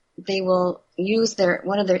 they will use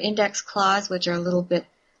one of their index claws, which are a little bit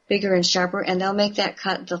bigger and sharper, and they'll make that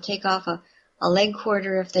cut. They'll take off a leg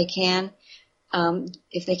quarter if they can.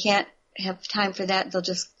 If they can't have time for that, they'll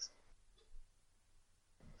just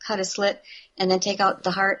cut a slit and then take out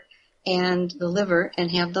the heart and the liver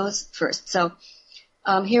and have those first. So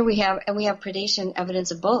here we have predation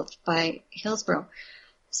evidence of both by Hillsborough.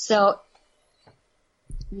 So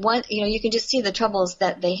you can just see the troubles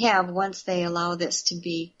that they have once they allow this to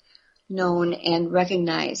be known and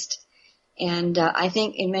recognized. And I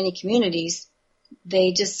think in many communities,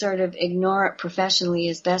 they just sort of ignore it professionally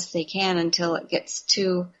as best they can until it gets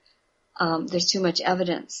there's too much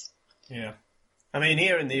evidence. Yeah. I mean,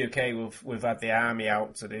 here in the UK, we've had the army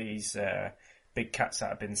out to these big cats that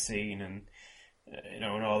have been seen, and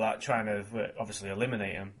and all that, trying to obviously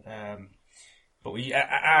eliminate them. But we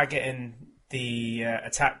are getting the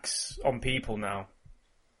attacks on people now.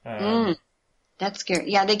 That's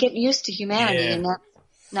scary. Yeah, they get used to humanity, and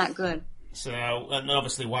that's not good. So, and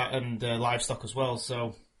obviously livestock as well.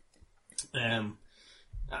 So, I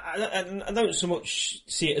don't so much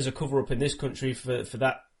see it as a cover up in this country for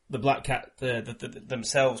that the black cat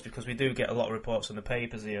themselves, because we do get a lot of reports in the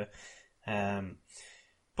papers here.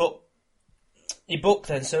 But your book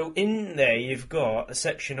then, so in there you've got a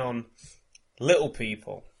section on little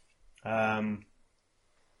people,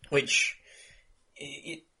 which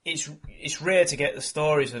it's rare to get the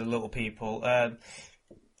stories of the little people, and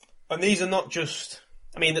these are not just.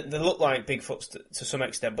 I mean, they look like Bigfoots to some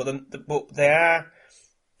extent, but they are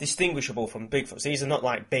distinguishable from Bigfoots. These are not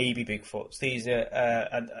like baby Bigfoots. These are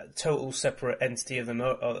a total separate entity of them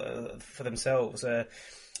for themselves.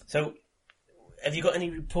 So, have you got any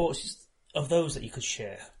reports of those that you could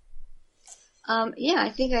share? Yeah, I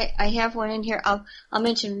think I have one in here. I'll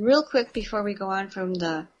mention real quick before we go on from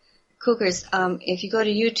the cougars. If you go to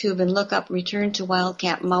YouTube and look up "Return to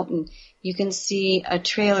Wildcat Mountain," you can see a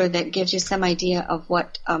trailer that gives you some idea of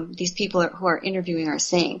what these people who are interviewing are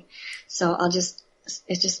saying. So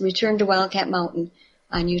it's just "Return to Wildcat Mountain"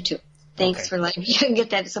 on YouTube. Thanks for letting me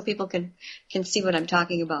get that so people can see what I'm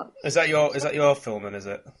talking about. Is that your filming, is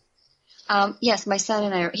it? Yes, my son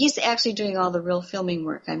and I he's actually doing all the real filming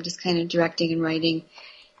work. I'm just kind of directing and writing,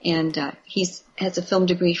 and has a film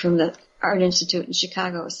degree from the Art Institute in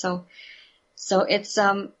Chicago. So it's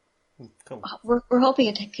cool. We're hoping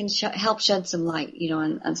it can help shed some light,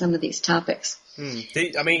 on some of these topics.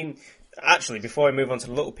 I mean, actually, before I move on to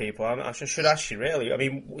the little people, I should ask you really. I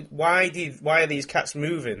mean, why are these cats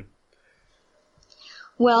moving?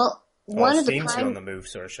 Well, one of the on the move,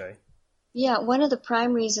 so to say. Yeah, one of the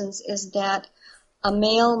prime reasons is that a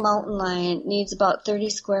male mountain lion needs about 30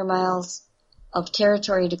 square miles of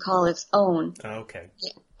territory to call its own. Okay.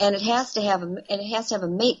 And it has to have a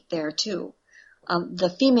mate there too.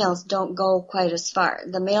 The females don't go quite as far.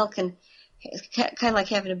 The male can kind of like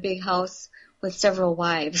having a big house with several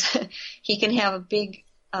wives. He can have a big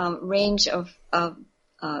range of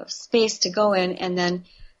space to go in, and then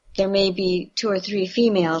there may be 2 or 3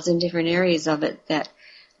 females in different areas of it that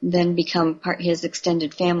then become his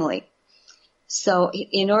extended family. So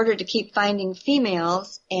in order to keep finding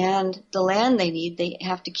females and the land they need, they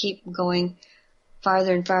have to keep going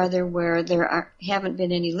farther and farther where haven't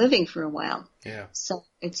been any living for a while. Yeah. So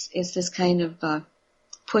it's this kind of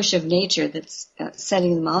push of nature that's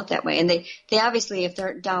setting them out that way. And they obviously, if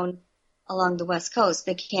they're down along the west coast,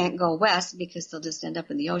 they can't go west because they'll just end up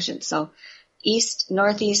in the ocean. So east,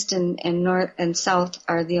 northeast, and north and south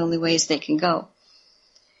are the only ways they can go.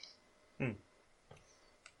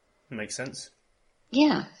 Makes sense.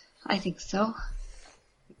 Yeah, I think so.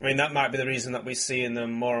 I mean, that might be the reason that we're seeing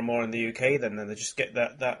them more and more in the UK then. They just get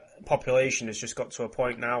that population has just got to a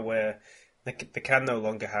point now where they can no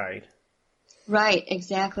longer hide. Right,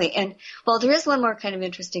 exactly. And, well, there is one more kind of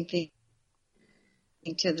interesting thing,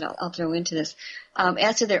 too, that I'll throw into this.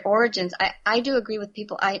 As to their origins, I do agree with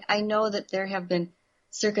people. I know that there have been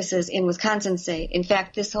circuses in Wisconsin, say. In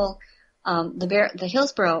fact, this whole, the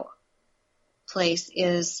Hillsborough place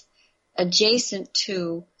is adjacent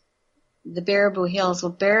to the Baraboo Hills.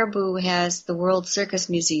 Well, Baraboo has the World Circus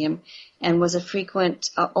Museum and was a frequent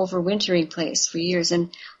overwintering place for years.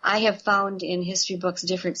 And I have found in history books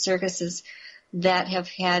different circuses that have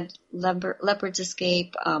had leopards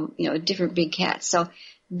escape, different big cats. So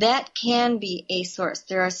that can be a source.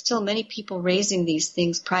 There are still many people raising these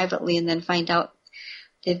things privately and then find out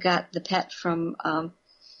they've got the pet from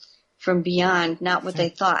beyond, not what they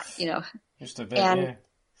thought, Just a bit, and,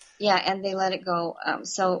 yeah, and they let it go,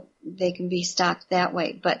 so they can be stocked that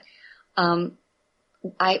way. But when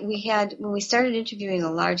we started interviewing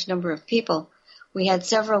a large number of people, we had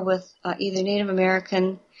several with either Native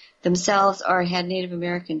American themselves or had Native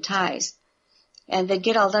American ties, and they'd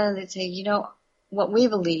get all done and they'd say, what we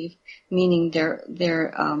believe, meaning their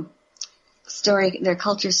story, their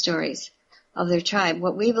culture stories of their tribe.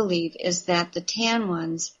 What we believe is that the tan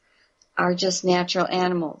ones are just natural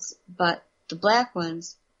animals, but the black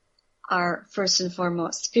ones are first and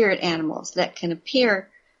foremost spirit animals that can appear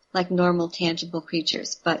like normal, tangible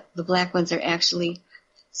creatures, but the black ones are actually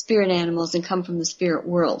spirit animals and come from the spirit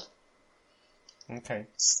world. Okay.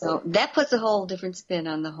 So that puts a whole different spin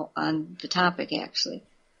on the topic, actually.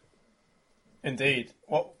 Indeed.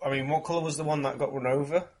 What colour was the one that got run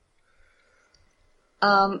over?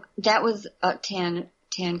 That was a tan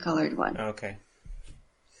colored one. Okay.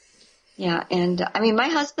 Yeah, and my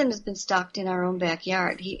husband has been stalked in our own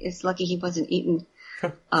backyard. It's lucky he wasn't eaten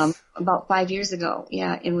about 5 years ago.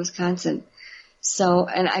 Yeah, in Wisconsin. So,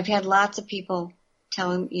 and I've had lots of people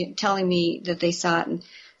telling me that they saw it, and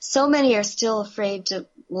so many are still afraid to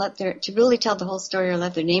to really tell the whole story or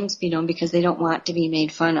let their names be known because they don't want to be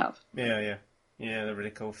made fun of. Yeah, the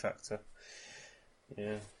ridicule factor.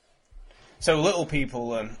 Yeah. So little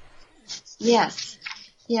people then. Yes.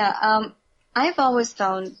 Yeah. I've always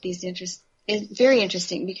found these very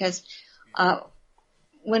interesting because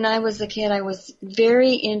when I was a kid, I was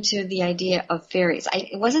very into the idea of fairies.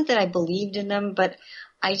 It wasn't that I believed in them, but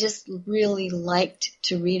I just really liked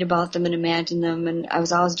to read about them and imagine them, and I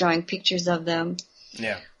was always drawing pictures of them.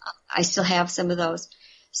 Yeah. I still have some of those.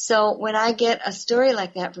 So when I get a story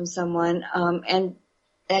like that from someone, and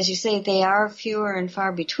as you say, they are fewer and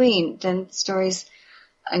far between than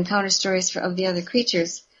encounter stories of the other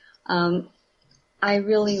creatures, I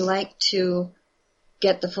really like to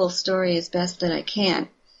get the full story as best that I can.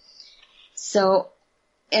 So,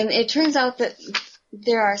 and it turns out that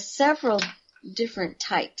there are several different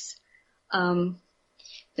types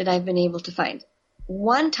that I've been able to find.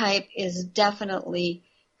 One type is definitely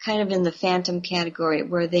kind of in the phantom category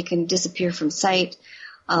where they can disappear from sight.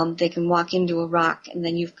 They can walk into a rock, and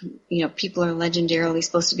then people are legendarily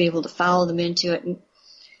supposed to be able to follow them into it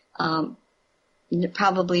and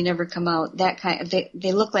probably never come out. That kind.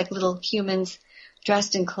 They look like little humans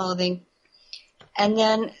dressed in clothing. And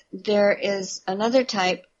then there is another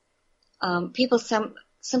type. People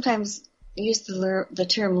sometimes use the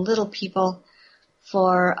term little people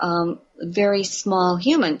for very small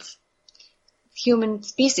humans, human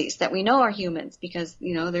species that we know are humans because,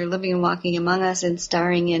 they're living and walking among us and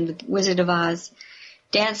starring in the Wizard of Oz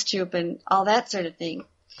dance troupe and all that sort of thing.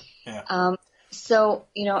 Yeah.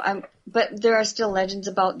 But there are still legends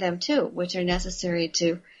about them too, which are necessary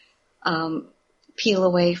to peel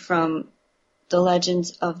away from the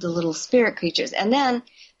legends of the little spirit creatures. And then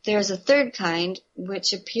there's a third kind,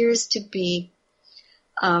 which appears to be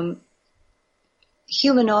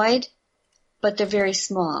humanoid, but they're very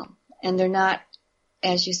small. And they're not,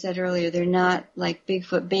 as you said earlier, they're not like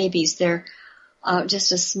Bigfoot babies. They're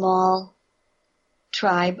just a small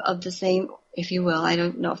tribe of the same, if you will. I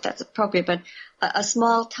don't know if that's appropriate, but a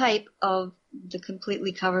small type of the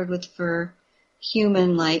completely covered with fur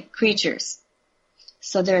human-like creatures.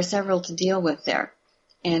 So there are several to deal with there.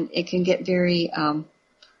 And it can get very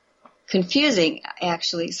confusing,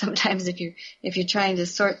 actually, sometimes if you're trying to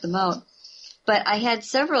sort them out. But I had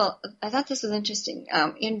several. I thought this was interesting.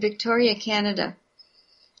 In Victoria, Canada,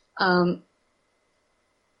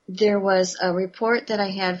 there was a report that I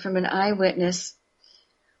had from an eyewitness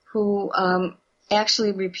who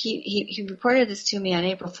actually he reported this to me on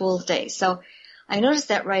April Fool's Day. So I noticed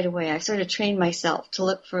that right away. I sort of trained myself to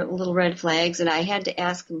look for little red flags, and I had to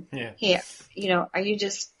ask him, "Hey, are you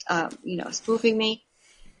just spoofing me?"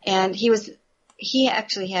 And he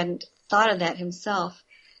actually hadn't thought of that himself.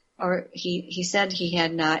 Or he said he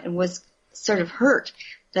had not, and was sort of hurt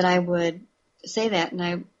that I would say that. And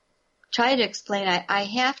I tried to explain I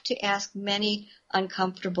have to ask many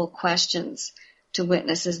uncomfortable questions to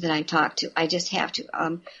witnesses that I talk to. I just have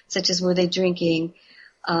to, such as were they drinking?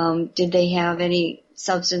 Did they have any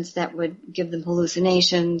substance that would give them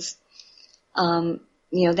hallucinations?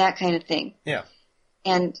 That kind of thing. Yeah.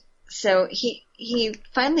 And so he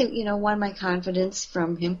finally, won my confidence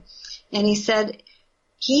from him, and he said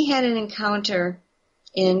he had an encounter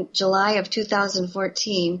in July of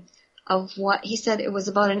 2014 of what he said it was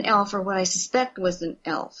about an elf, or what I suspect was an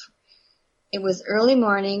elf. It was early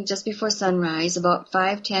morning, just before sunrise, about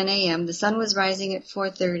 5:10 a.m. The sun was rising at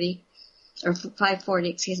 4:30, or 5:40,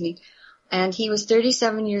 excuse me, and he was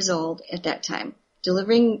 37 years old at that time,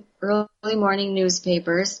 delivering early morning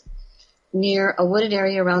newspapers near a wooded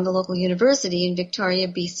area around the local university in Victoria,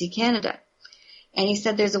 BC, Canada. And he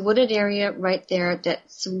said there's a wooded area right there that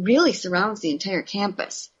really surrounds the entire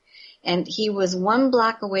campus. And he was 1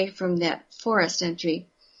 block away from that forest entry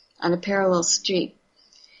on a parallel street.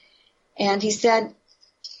 And he said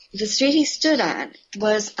the street he stood on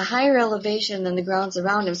was a higher elevation than the grounds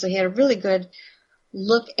around him, so he had a really good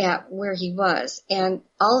look at where he was. And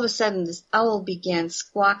all of a sudden, this owl began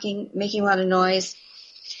squawking, making a lot of noise,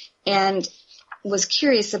 and was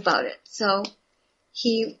curious about it. So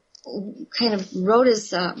he kind of rode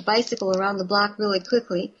his bicycle around the block really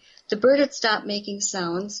quickly. The bird had stopped making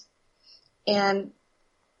sounds, and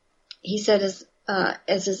he said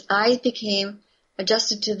as his eyes became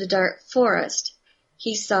adjusted to the dark forest,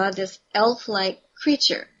 he saw this elf-like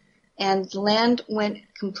creature, and the land went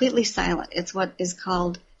completely silent. It's what is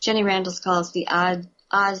called, Jenny Randles calls the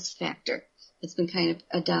Oz factor. It's been kind of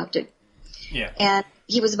adopted. Yeah. And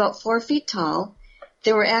he was about 4 feet tall.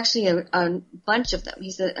 There were actually a bunch of them. He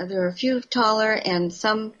said there were a few taller and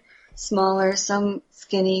some smaller, some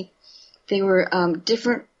skinny. They were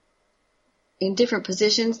different in different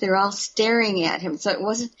positions. They were all staring at him. So it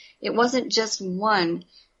wasn't just one.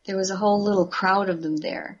 There was a whole little crowd of them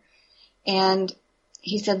there. And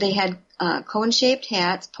he said they had cone-shaped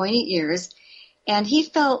hats, pointy ears, and he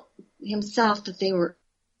felt himself that they were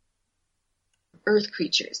earth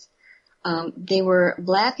creatures. They were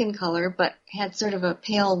black in color, but had sort of a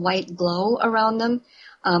pale white glow around them.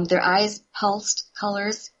 Their eyes pulsed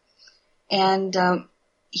colors, and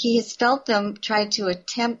he has felt them try to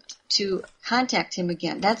attempt to contact him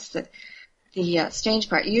again. That's the strange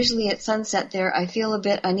part. Usually at sunset there, I feel a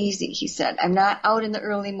bit uneasy, he said. I'm not out in the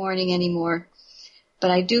early morning anymore,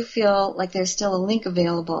 but I do feel like there's still a link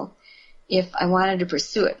available if I wanted to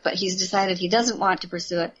pursue it. But he's decided he doesn't want to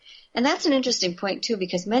pursue it. And that's an interesting point, too,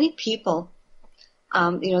 because many people,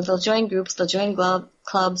 they'll join groups, they'll join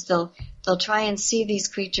clubs, they'll try and see these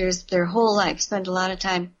creatures their whole life, spend a lot of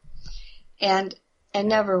time, and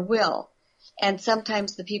never will. And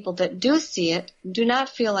sometimes the people that do see it do not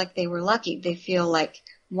feel like they were lucky. They feel like,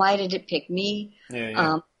 why did it pick me?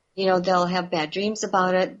 Yeah. They'll have bad dreams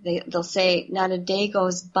about it. They'll say, not a day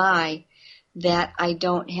goes by that I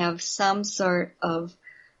don't have some sort of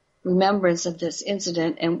remembrance of this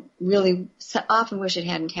incident, and really often wish it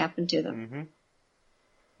hadn't happened to them. Mm-hmm.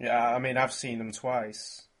 Yeah, I mean, I've seen them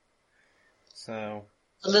twice. So.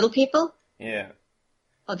 The little people? Yeah.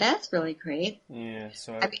 Oh, that's really great. Yeah.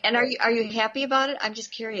 So. And are you happy about it? I'm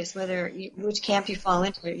just curious which camp you fall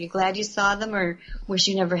into. Are you glad you saw them, or wish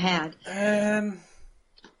you never had?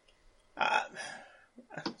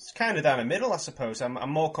 It's kind of down the middle, I suppose.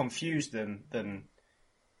 I'm more confused than.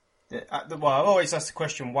 Well, I've always asked the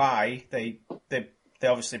question why they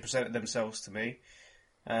obviously presented themselves to me.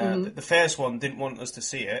 The first one didn't want us to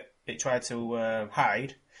see it. It tried to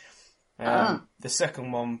hide. The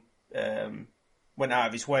second one went out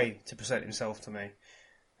of his way to present himself to me.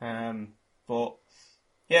 But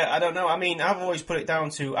yeah, I don't know. I mean, I've always put it down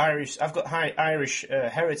to Irish. I've got high Irish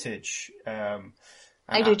heritage.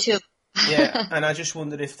 I do too. Yeah, and I just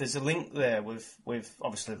wondered if there's a link there with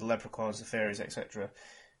obviously the leprechauns, the fairies, etc.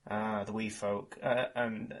 The wee folk,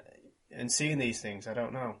 and seeing these things, I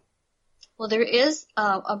don't know. Well, there is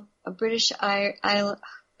a British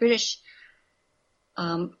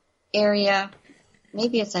area,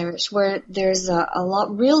 maybe it's Irish, where there's a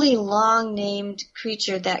really long named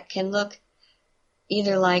creature that can look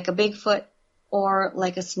either like a Bigfoot or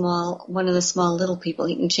like one of the small little people.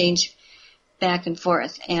 He can change back and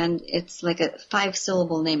forth, and it's like a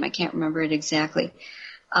 5-syllable name. I can't remember it exactly.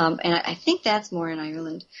 And I think that's more in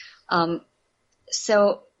Ireland.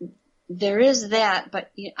 So there is that,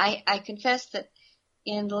 but I confess that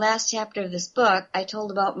in the last chapter of this book, I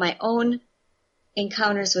told about my own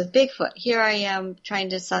encounters with Bigfoot. Here I am trying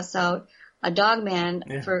to suss out a dog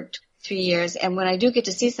man for 3 years, and when I do get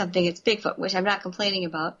to see something, it's Bigfoot, which I'm not complaining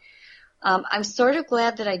about. I'm sort of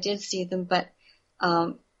glad that I did see them, but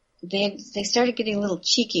they started getting a little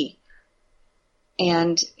cheeky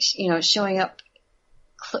and, showing up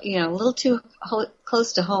a little too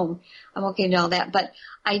close to home. I won't get into all that, but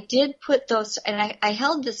I did put those, and I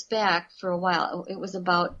held this back for a while. It was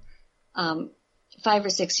about 5 or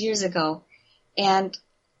 6 years ago, and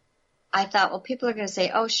I thought, well, people are going to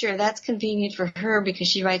say, oh, sure, that's convenient for her because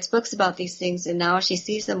she writes books about these things, and now she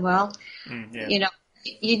sees them. Well,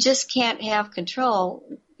 you just can't have control,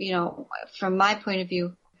 from my point of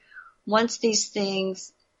view. Once these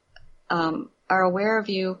things are aware of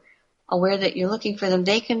you, aware that you're looking for them,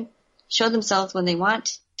 they can show themselves when they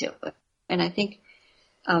want to. And I think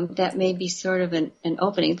that may be sort of an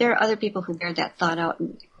opening. There are other people who bear that thought out,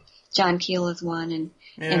 and John Keel is one, and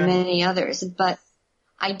many others. But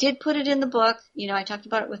I did put it in the book. I talked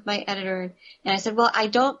about it with my editor, and I said, well, I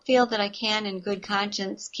don't feel that I can, in good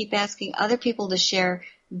conscience, keep asking other people to share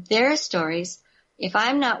their stories if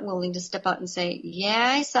I'm not willing to step out and say,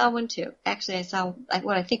 yeah, I saw one too. Actually, I saw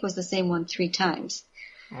what I think was the same one 3 times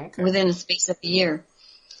within a space of a year.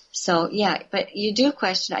 So, yeah, but you do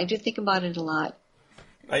question. I do think about it a lot.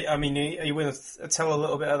 I mean, are you willing to tell a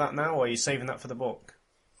little bit of that now, or are you saving that for the book?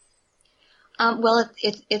 Well,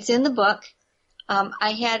 it's in the book.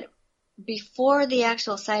 I had, before the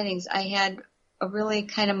actual sightings, I had a really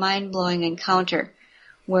kind of mind-blowing encounter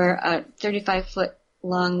where a 35-foot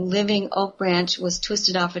long living oak branch was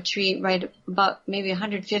twisted off a tree right about maybe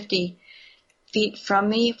 150 feet from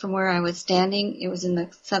me, from where I was standing. It was in the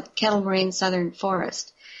Kettle Moraine Southern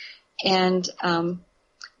Forest. And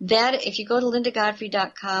that, if you go to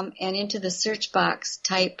lindagodfrey.com and into the search box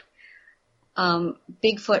type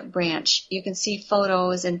Bigfoot branch, you can see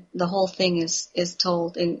photos, and the whole thing is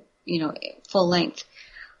told in full length.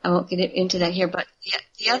 I won't get into that here, but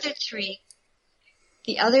the other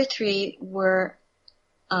three were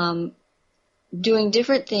doing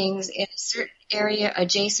different things in a certain area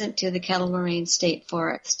adjacent to the Kettle Moraine State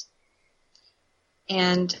Forest.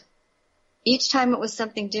 And each time it was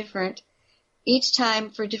something different. Each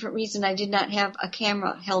time, for a different reason, I did not have a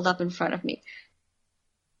camera held up in front of me.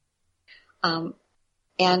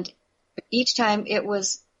 And each time it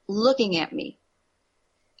was looking at me,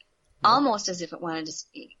 almost as if it wanted to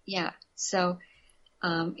speak. Yeah. So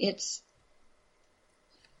it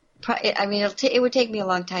would take me a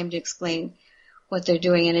long time to explain what they're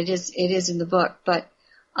doing, and it is in the book. But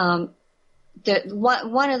one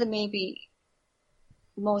of the maybe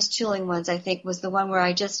most chilling ones, I think, was the one where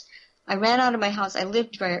I ran out of my house. I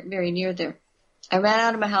lived very, very near there. I ran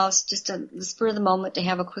out of my house just at the spur of the moment to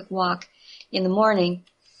have a quick walk in the morning,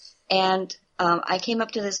 and I came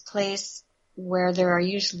up to this place where there are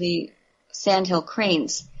usually sandhill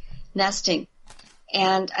cranes nesting.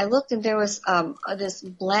 And I looked, and there was this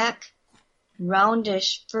black,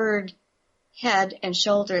 roundish, furred head and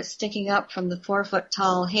shoulders sticking up from the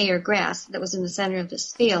 4-foot-tall hay or grass that was in the center of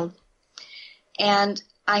this field. And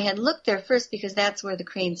I had looked there first because that's where the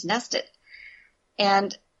cranes nested.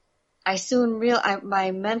 And I soon realized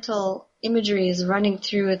my mental imagery is running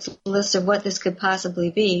through its list of what this could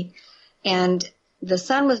possibly be. And the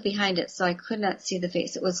sun was behind it, so I could not see the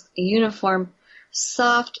face. It was a uniform,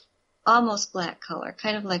 soft, almost black color,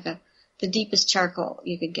 kind of like the deepest charcoal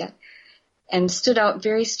you could get, and stood out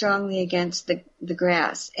very strongly against the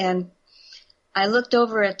grass. And I looked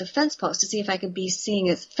over at the fence post to see if I could be seeing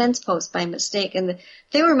a fence post by mistake, and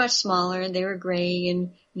they were much smaller, and they were gray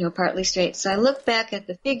and, partly straight. So I looked back at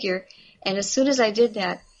the figure, and as soon as I did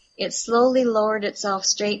that, it slowly lowered itself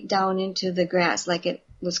straight down into the grass like it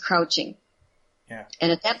was crouching. Yeah.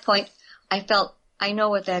 And at that point, I felt, I know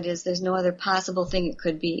what that is. There's no other possible thing it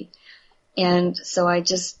could be. And so I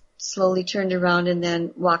just slowly turned around and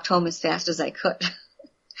then walked home as fast as I could.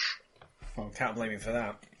 Well, can't blame you for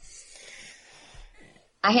that.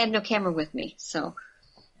 I had no camera with me, so.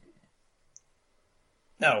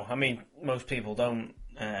 No, I mean, most people don't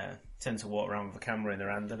tend to walk around with a camera in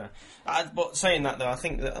their hand, do they? But saying that, though, I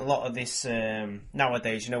think that a lot of this,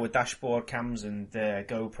 nowadays, with dashboard cams and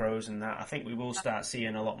GoPros and that, I think we will start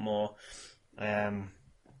seeing a lot more.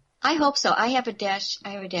 I hope so. I have a dash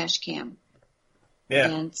cam. Yeah.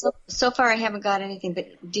 And so far I haven't got anything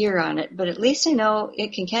but deer on it, but at least I know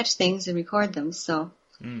it can catch things and record them, so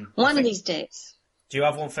one of these days. Do you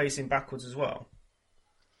have one facing backwards as well?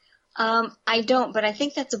 I don't, but I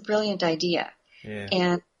think that's a brilliant idea. Yeah.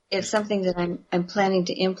 And it's something that I'm planning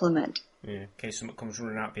to implement. Yeah, in case someone comes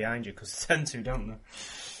running out behind you, because they tend to, don't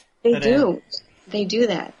they? They do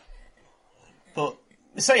that. But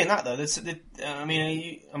saying that, though,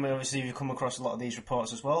 obviously you've come across a lot of these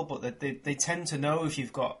reports as well, but they tend to know if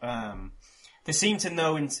you've got... they seem to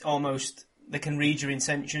know almost... They can read your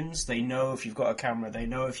intentions. They know if you've got a camera. They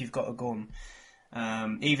know if you've got a gun,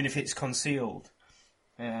 even if it's concealed.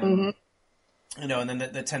 And then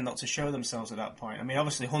they tend not to show themselves at that point. I mean,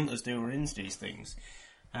 obviously hunters do run into these things,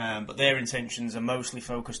 but their intentions are mostly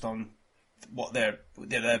focused on what their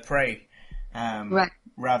prey, right,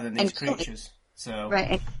 rather than these and creatures. Killing. So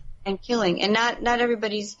right, and killing, and not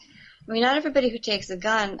everybody who takes a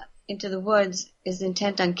gun into the woods is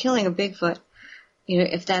intent on killing a Bigfoot.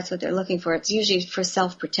 If that's what they're looking for, it's usually for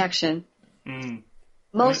self-protection.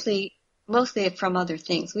 Mostly from other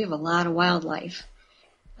things. We have a lot of wildlife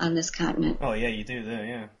on this continent. Oh yeah, you do there,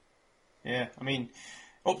 yeah. Yeah, I mean,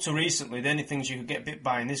 up to recently, the only things you could get bit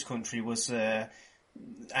by in this country was an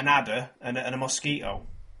adder and a mosquito.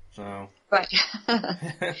 So right.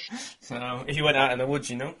 So if you went out in the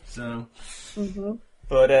woods, So.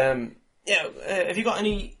 But have you got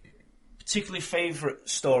any particularly favourite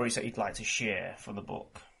stories that you'd like to share for the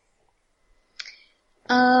book?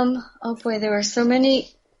 Oh boy, there were so many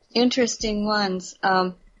interesting ones.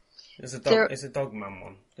 There's a Dogman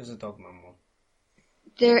one.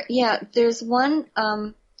 There's one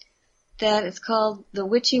that is called The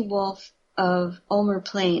Witchy Wolf of Omer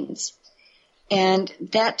Plains. And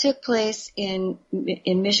that took place in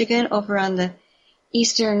Michigan, over on the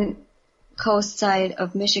eastern coast side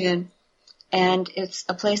of Michigan. And it's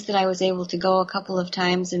a place that I was able to go a couple of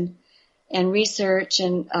times and research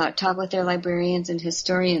and talk with their librarians and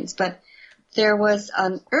historians. But there was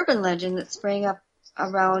an urban legend that sprang up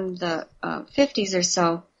around the 50s or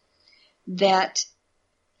so that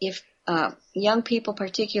if young people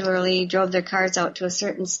particularly drove their cars out to a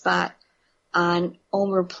certain spot on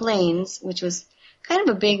Omer Plains, which was kind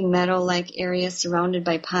of a big meadow-like area surrounded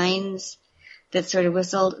by pines that sort of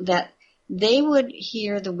whistled, that they would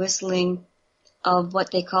hear the whistling of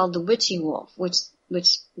what they called the witchy wolf, which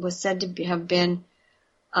was said to have been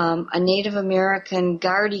a Native American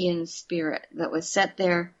guardian spirit that was set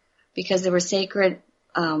there because there were sacred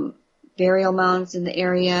burial mounds in the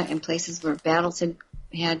area and places where battles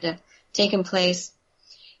had taken place,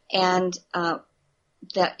 and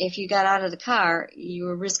that if you got out of the car, you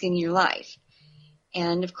were risking your life.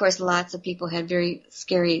 And of course, lots of people had very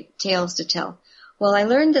scary tales to tell. Well, I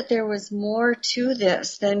learned that there was more to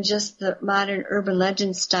this than just the modern urban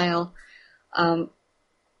legend style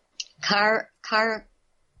car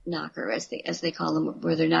knocker, as they call them,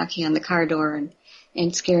 where they're knocking on the car door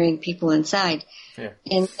and scaring people inside. Yeah.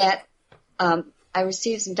 And that I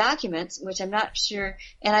received some documents, which I'm not sure,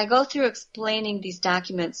 and I go through explaining these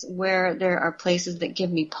documents where there are places that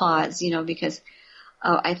give me pause, because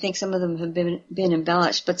I think some of them have been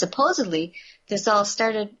embellished. But supposedly, this all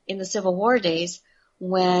started in the Civil War days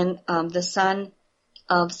when the son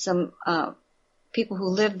of some people who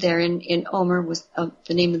lived there in Omer, was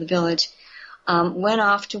the name of the village, went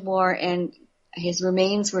off to war, and his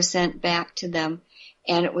remains were sent back to them,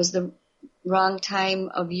 and it was the wrong time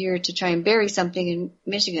of year to try and bury something in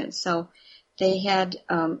Michigan. So they had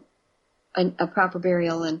a proper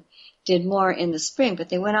burial and did more in the spring, but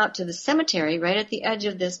they went out to the cemetery right at the edge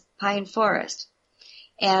of this pine forest.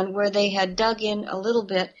 And where they had dug in a little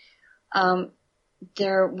bit,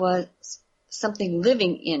 there was something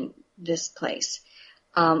living in this place.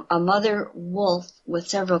 A mother wolf with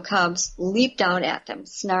several cubs leaped out at them,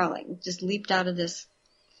 snarling, just leaped out of this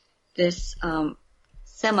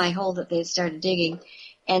semi-hole that they had started digging,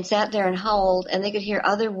 and sat there and howled, and they could hear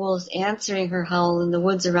other wolves answering her howl in the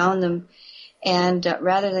woods around them. And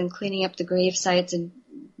rather than cleaning up the grave sites and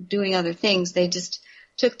doing other things, they just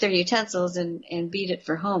took their utensils and beat it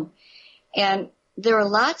for home. And there were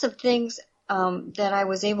lots of things that I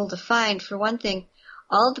was able to find. For one thing,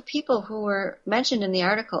 all the people who were mentioned in the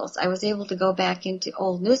articles, I was able to go back into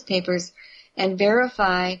old newspapers and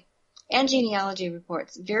verify, and genealogy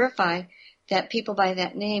reports, verify that people by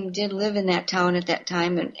that name did live in that town at that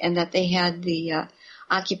time, and that they had the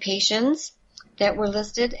occupations that were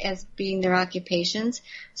listed as being their occupations.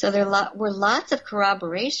 So there were lots of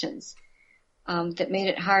corroborations that made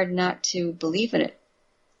it hard not to believe in it.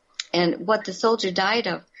 And what the soldier died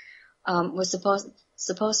of was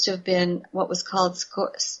supposed to have been what was called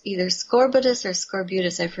either scorbutus or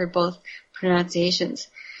scorbutus. I've heard both pronunciations.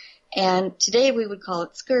 And today we would call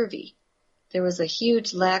it scurvy. There was a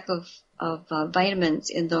huge lack of vitamins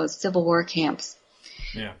in those Civil War camps.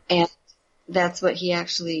 Yeah. And that's what he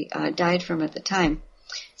actually died from at the time.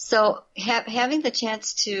 So having the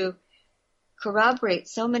chance to corroborate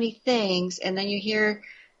so many things, and then you hear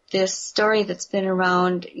this story that's been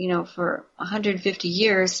around, for 150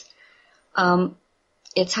 years,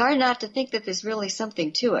 it's hard not to think that there's really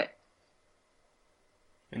something to it.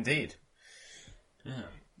 Indeed. Yeah.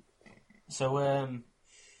 So,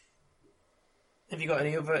 have you got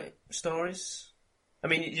any other stories? I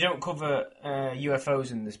mean, you don't cover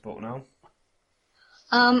UFOs in this book, no?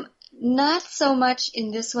 Not so much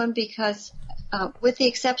in this one because, with the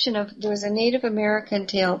exception of, there was a Native American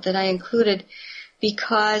tale that I included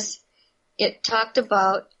because it talked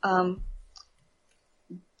about kind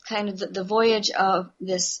of the voyage of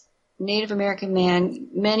this Native American man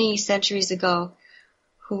many centuries ago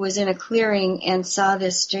who was in a clearing and saw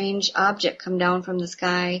this strange object come down from the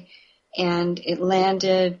sky, and it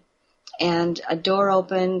landed, and a door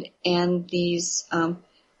opened, and these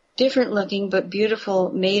different looking but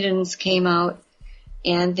beautiful maidens came out,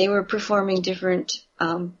 and they were performing different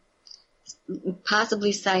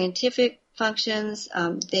possibly scientific functions.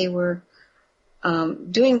 They were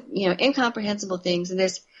doing incomprehensible things, and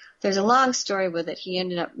there's a long story with it. He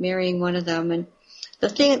ended up marrying one of them, and the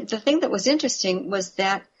thing that was interesting was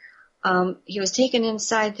that he was taken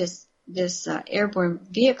inside this airborne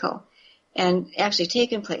vehicle and actually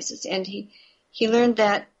taken places, and he learned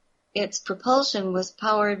that its propulsion was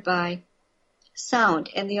powered by sound,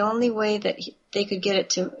 and the only way that they could get it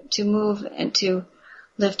to move and to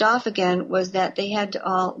lift off again was that they had to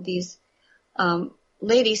all, these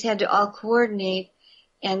ladies had to all coordinate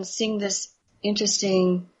and sing this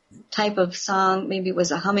interesting type of song. Maybe it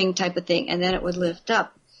was a humming type of thing, and then it would lift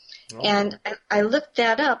up. Oh. And I looked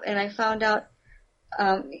that up, and I found out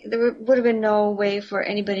there would have been no way for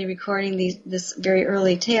anybody recording this very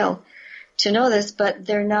early tale to know this, but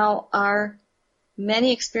there now are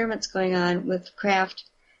many experiments going on with craft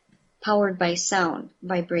powered by sound,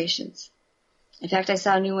 vibrations. In fact, I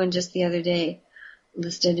saw a new one just the other day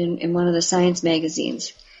listed in one of the science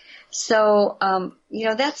magazines. So,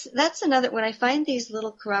 that's another, when I find these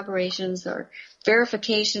little corroborations or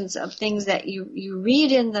verifications of things that you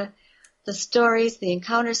read in the stories, the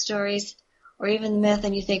encounter stories, or even the myth,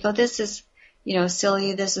 and you think, oh, this is,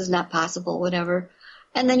 silly, this is not possible, whatever.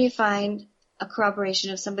 And then you find a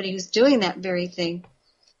corroboration of somebody who's doing that very thing.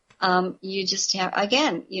 You just have,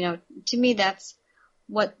 again, to me, that's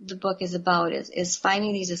what the book is about, is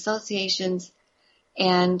finding these associations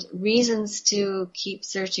and reasons to keep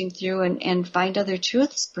searching through and find other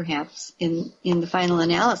truths, perhaps, in the final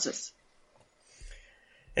analysis.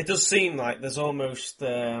 It does seem like there's almost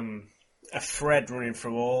a thread running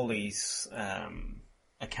through all these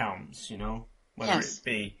accounts, whether Yes. it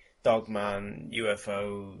be Dogman,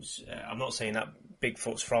 UFOs. I'm not saying that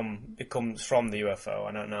Bigfoot's comes from the UFO,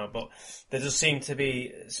 I don't know, but there does seem to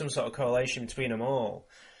be some sort of correlation between them all,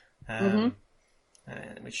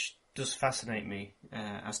 which does fascinate me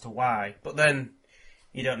as to why. But then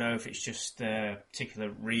you don't know if it's just particular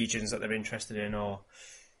regions that they're interested in, or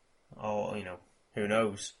who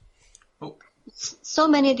knows. Oh. So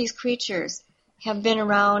many of these creatures have been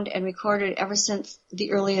around and recorded ever since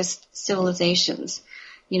the earliest civilizations.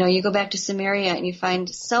 You go back to Sumeria and you find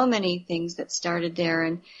so many things that started there,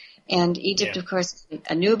 and Egypt, of course,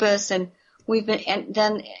 Anubis, and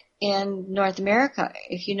then in North America,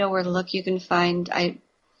 if you know where to look, you can find, I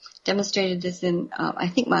demonstrated this in, I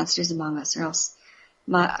think Monsters Among Us, or else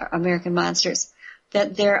American Monsters,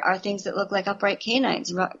 that there are things that look like upright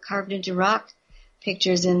canines carved into rock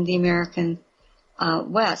pictures in the American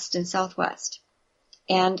West and Southwest.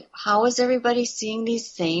 And how is everybody seeing these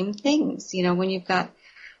same things? When you've got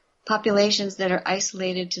populations that are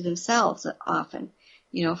isolated to themselves often,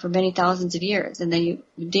 for many thousands of years. And then you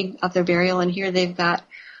dig up their burial and here they've got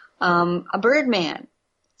a Birdman.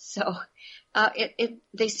 So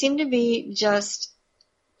they seem to be just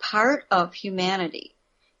part of humanity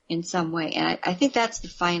in some way. And I think that's the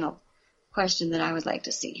final question that I would like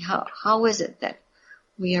to see. How is it that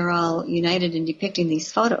we are all united in depicting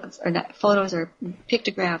these photos, or not photos, or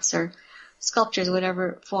pictographs, or sculptures,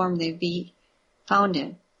 whatever form they be found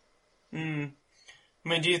in? I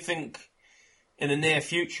mean, do you think in the near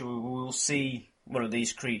future we will see one of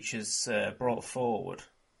these creatures brought forward,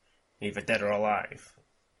 either dead or alive?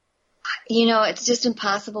 It's just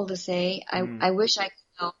impossible to say. I wish I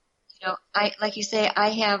could know. Like you say, I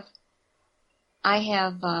have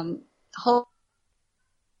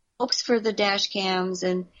hopes for the dash cams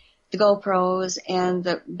and the GoPros and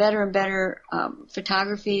the better and better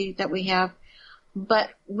photography that we have, but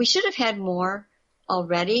we should have had more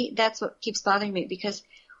already. That's what keeps bothering me, because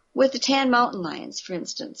with the tan mountain lions, for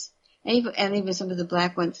instance, and even some of the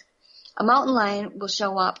black ones, a mountain lion will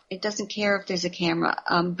show up. It doesn't care if there's a camera.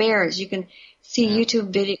 Bears, you can see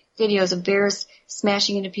YouTube videos of bears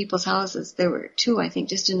smashing into people's houses. There were 2, I think,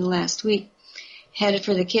 just in the last week, headed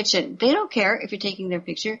for the kitchen. They don't care if you're taking their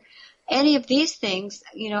picture. Any of these things,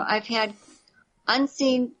 I've had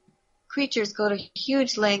unseen creatures go to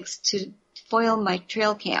huge lengths to foil my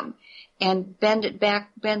trail cam and bend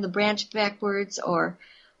the branch backwards, or,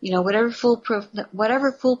 whatever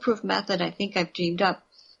foolproof method I think I've dreamed up,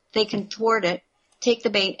 they can thwart it, take the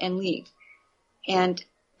bait, and leave. And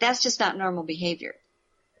that's just not normal behavior.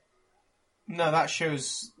 No, that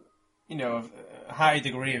shows, a high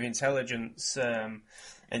degree of intelligence.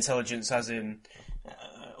 Intelligence as in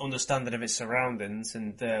understanding of its surroundings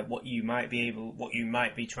and what you might be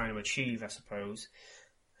trying to achieve, I suppose.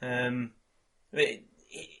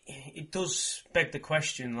 It does beg the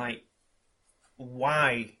question, like,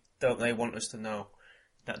 why don't they want us to know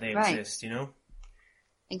that they exist,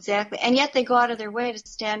 Exactly. And yet they go out of their way to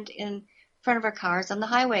stand in front of our cars on the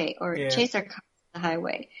highway, or chase our cars on the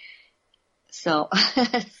highway. So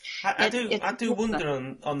I do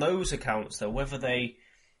wonder on those accounts, though, whether they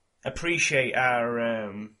appreciate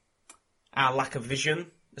our lack of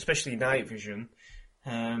vision, especially night vision.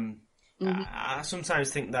 I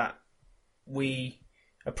sometimes think that we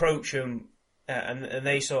approach them and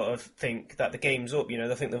they sort of think that the game's up.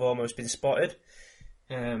 They think they've almost been spotted.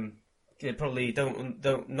 They probably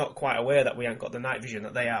don't not quite aware that we haven't got the night vision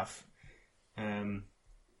that they have.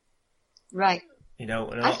 Right. And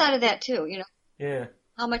I thought of that too. Yeah.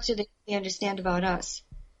 How much do they understand about us?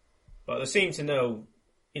 But they seem to know,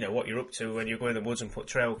 what you're up to when you go in the woods and put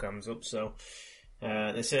trail cams up. So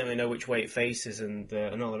they certainly know which way it faces and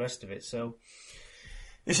all the rest of it. So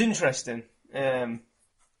it's interesting and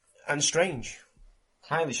strange,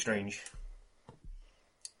 highly strange.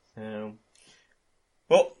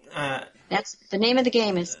 But that's the name of the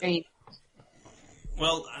game, is strange.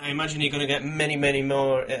 Well, I imagine you're going to get many, many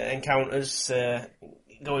more encounters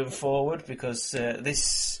going forward, because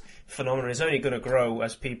this phenomenon is only going to grow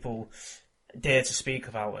as people dare to speak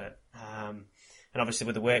about it. And obviously,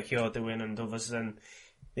 with the work you're doing and others, then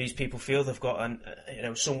these people feel they've got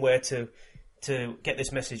somewhere to get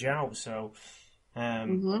this message out. So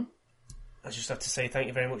I just have to say thank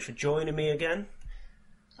you very much for joining me again.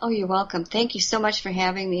 Oh, you're welcome. Thank you so much for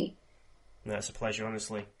having me. No, it's a pleasure,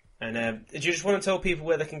 honestly. And do you just want to tell people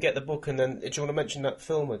where they can get the book, and then do you want to mention that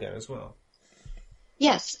film again as well?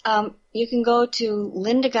 Yes, you can go to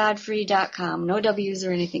lindagodfrey.com, no W's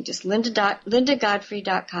or anything, just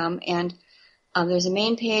lindagodfrey.com, and there's a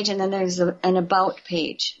main page, and then there's an about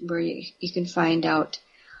page where you can find out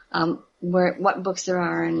what books there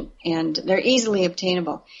are, and they're easily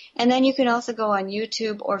obtainable. And then you can also go on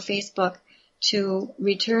YouTube or Facebook to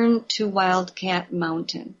Return to Wildcat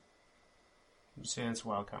Mountain. Return to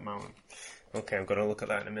Wildcat Mountain. Okay, I'm going to look at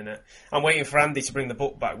that in a minute. I'm waiting for Andy to bring the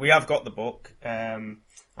book back. We have got the book. I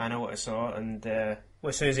know what I saw, and as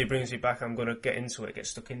soon as he brings it back, I'm going to get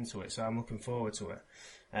stuck into it, so I'm looking forward to it.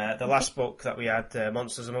 The last book that we had,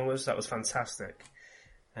 Monsters Among Us, that was fantastic.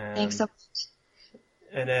 Thanks so much.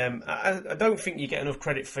 And I don't think you get enough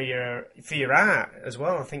credit for your art as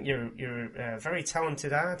well. I think you're a very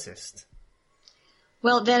talented artist.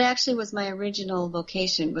 Well, that actually was my original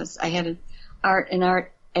vocation. I had an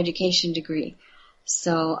art education degree,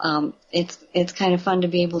 so it's kind of fun to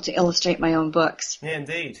be able to illustrate my own books. Yeah,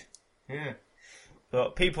 indeed. Yeah,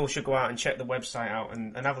 but people should go out and check the website out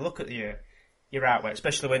and have a look at your artwork,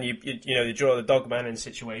 especially when you draw the dog man in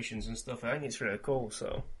situations and stuff. I think it's really cool.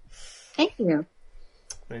 So, thank you.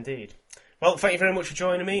 Indeed. Well, thank you very much for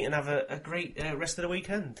joining me, and have a great rest of the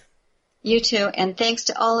weekend. You too, and thanks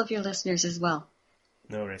to all of your listeners as well.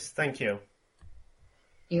 No worries. Thank you.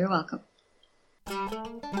 You're welcome.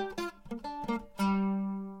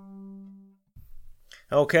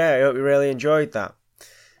 Okay, I hope you really enjoyed that.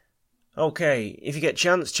 Okay, if you get a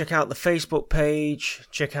chance, check out the Facebook page,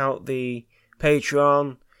 check out the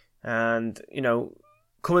Patreon, and,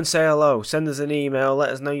 come and say hello. Send us an email, let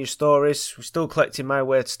us know your stories. We're still collecting my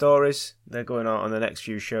weird stories. They're going out on the next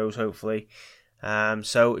few shows, hopefully.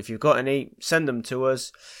 So if you've got any, send them to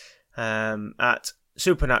us at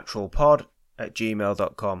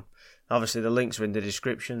supernaturalpod@gmail.com. Obviously, the links are in the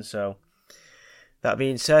description. So, that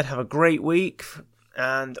being said, have a great week,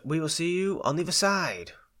 and we will see you on the other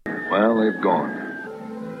side. Well, they've gone.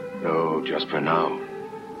 Though, just for now.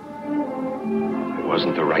 It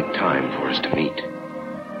wasn't the right time for us to meet.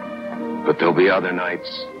 But there'll be other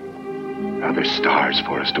nights, other stars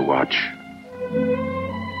for us to watch.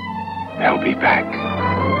 They'll be back.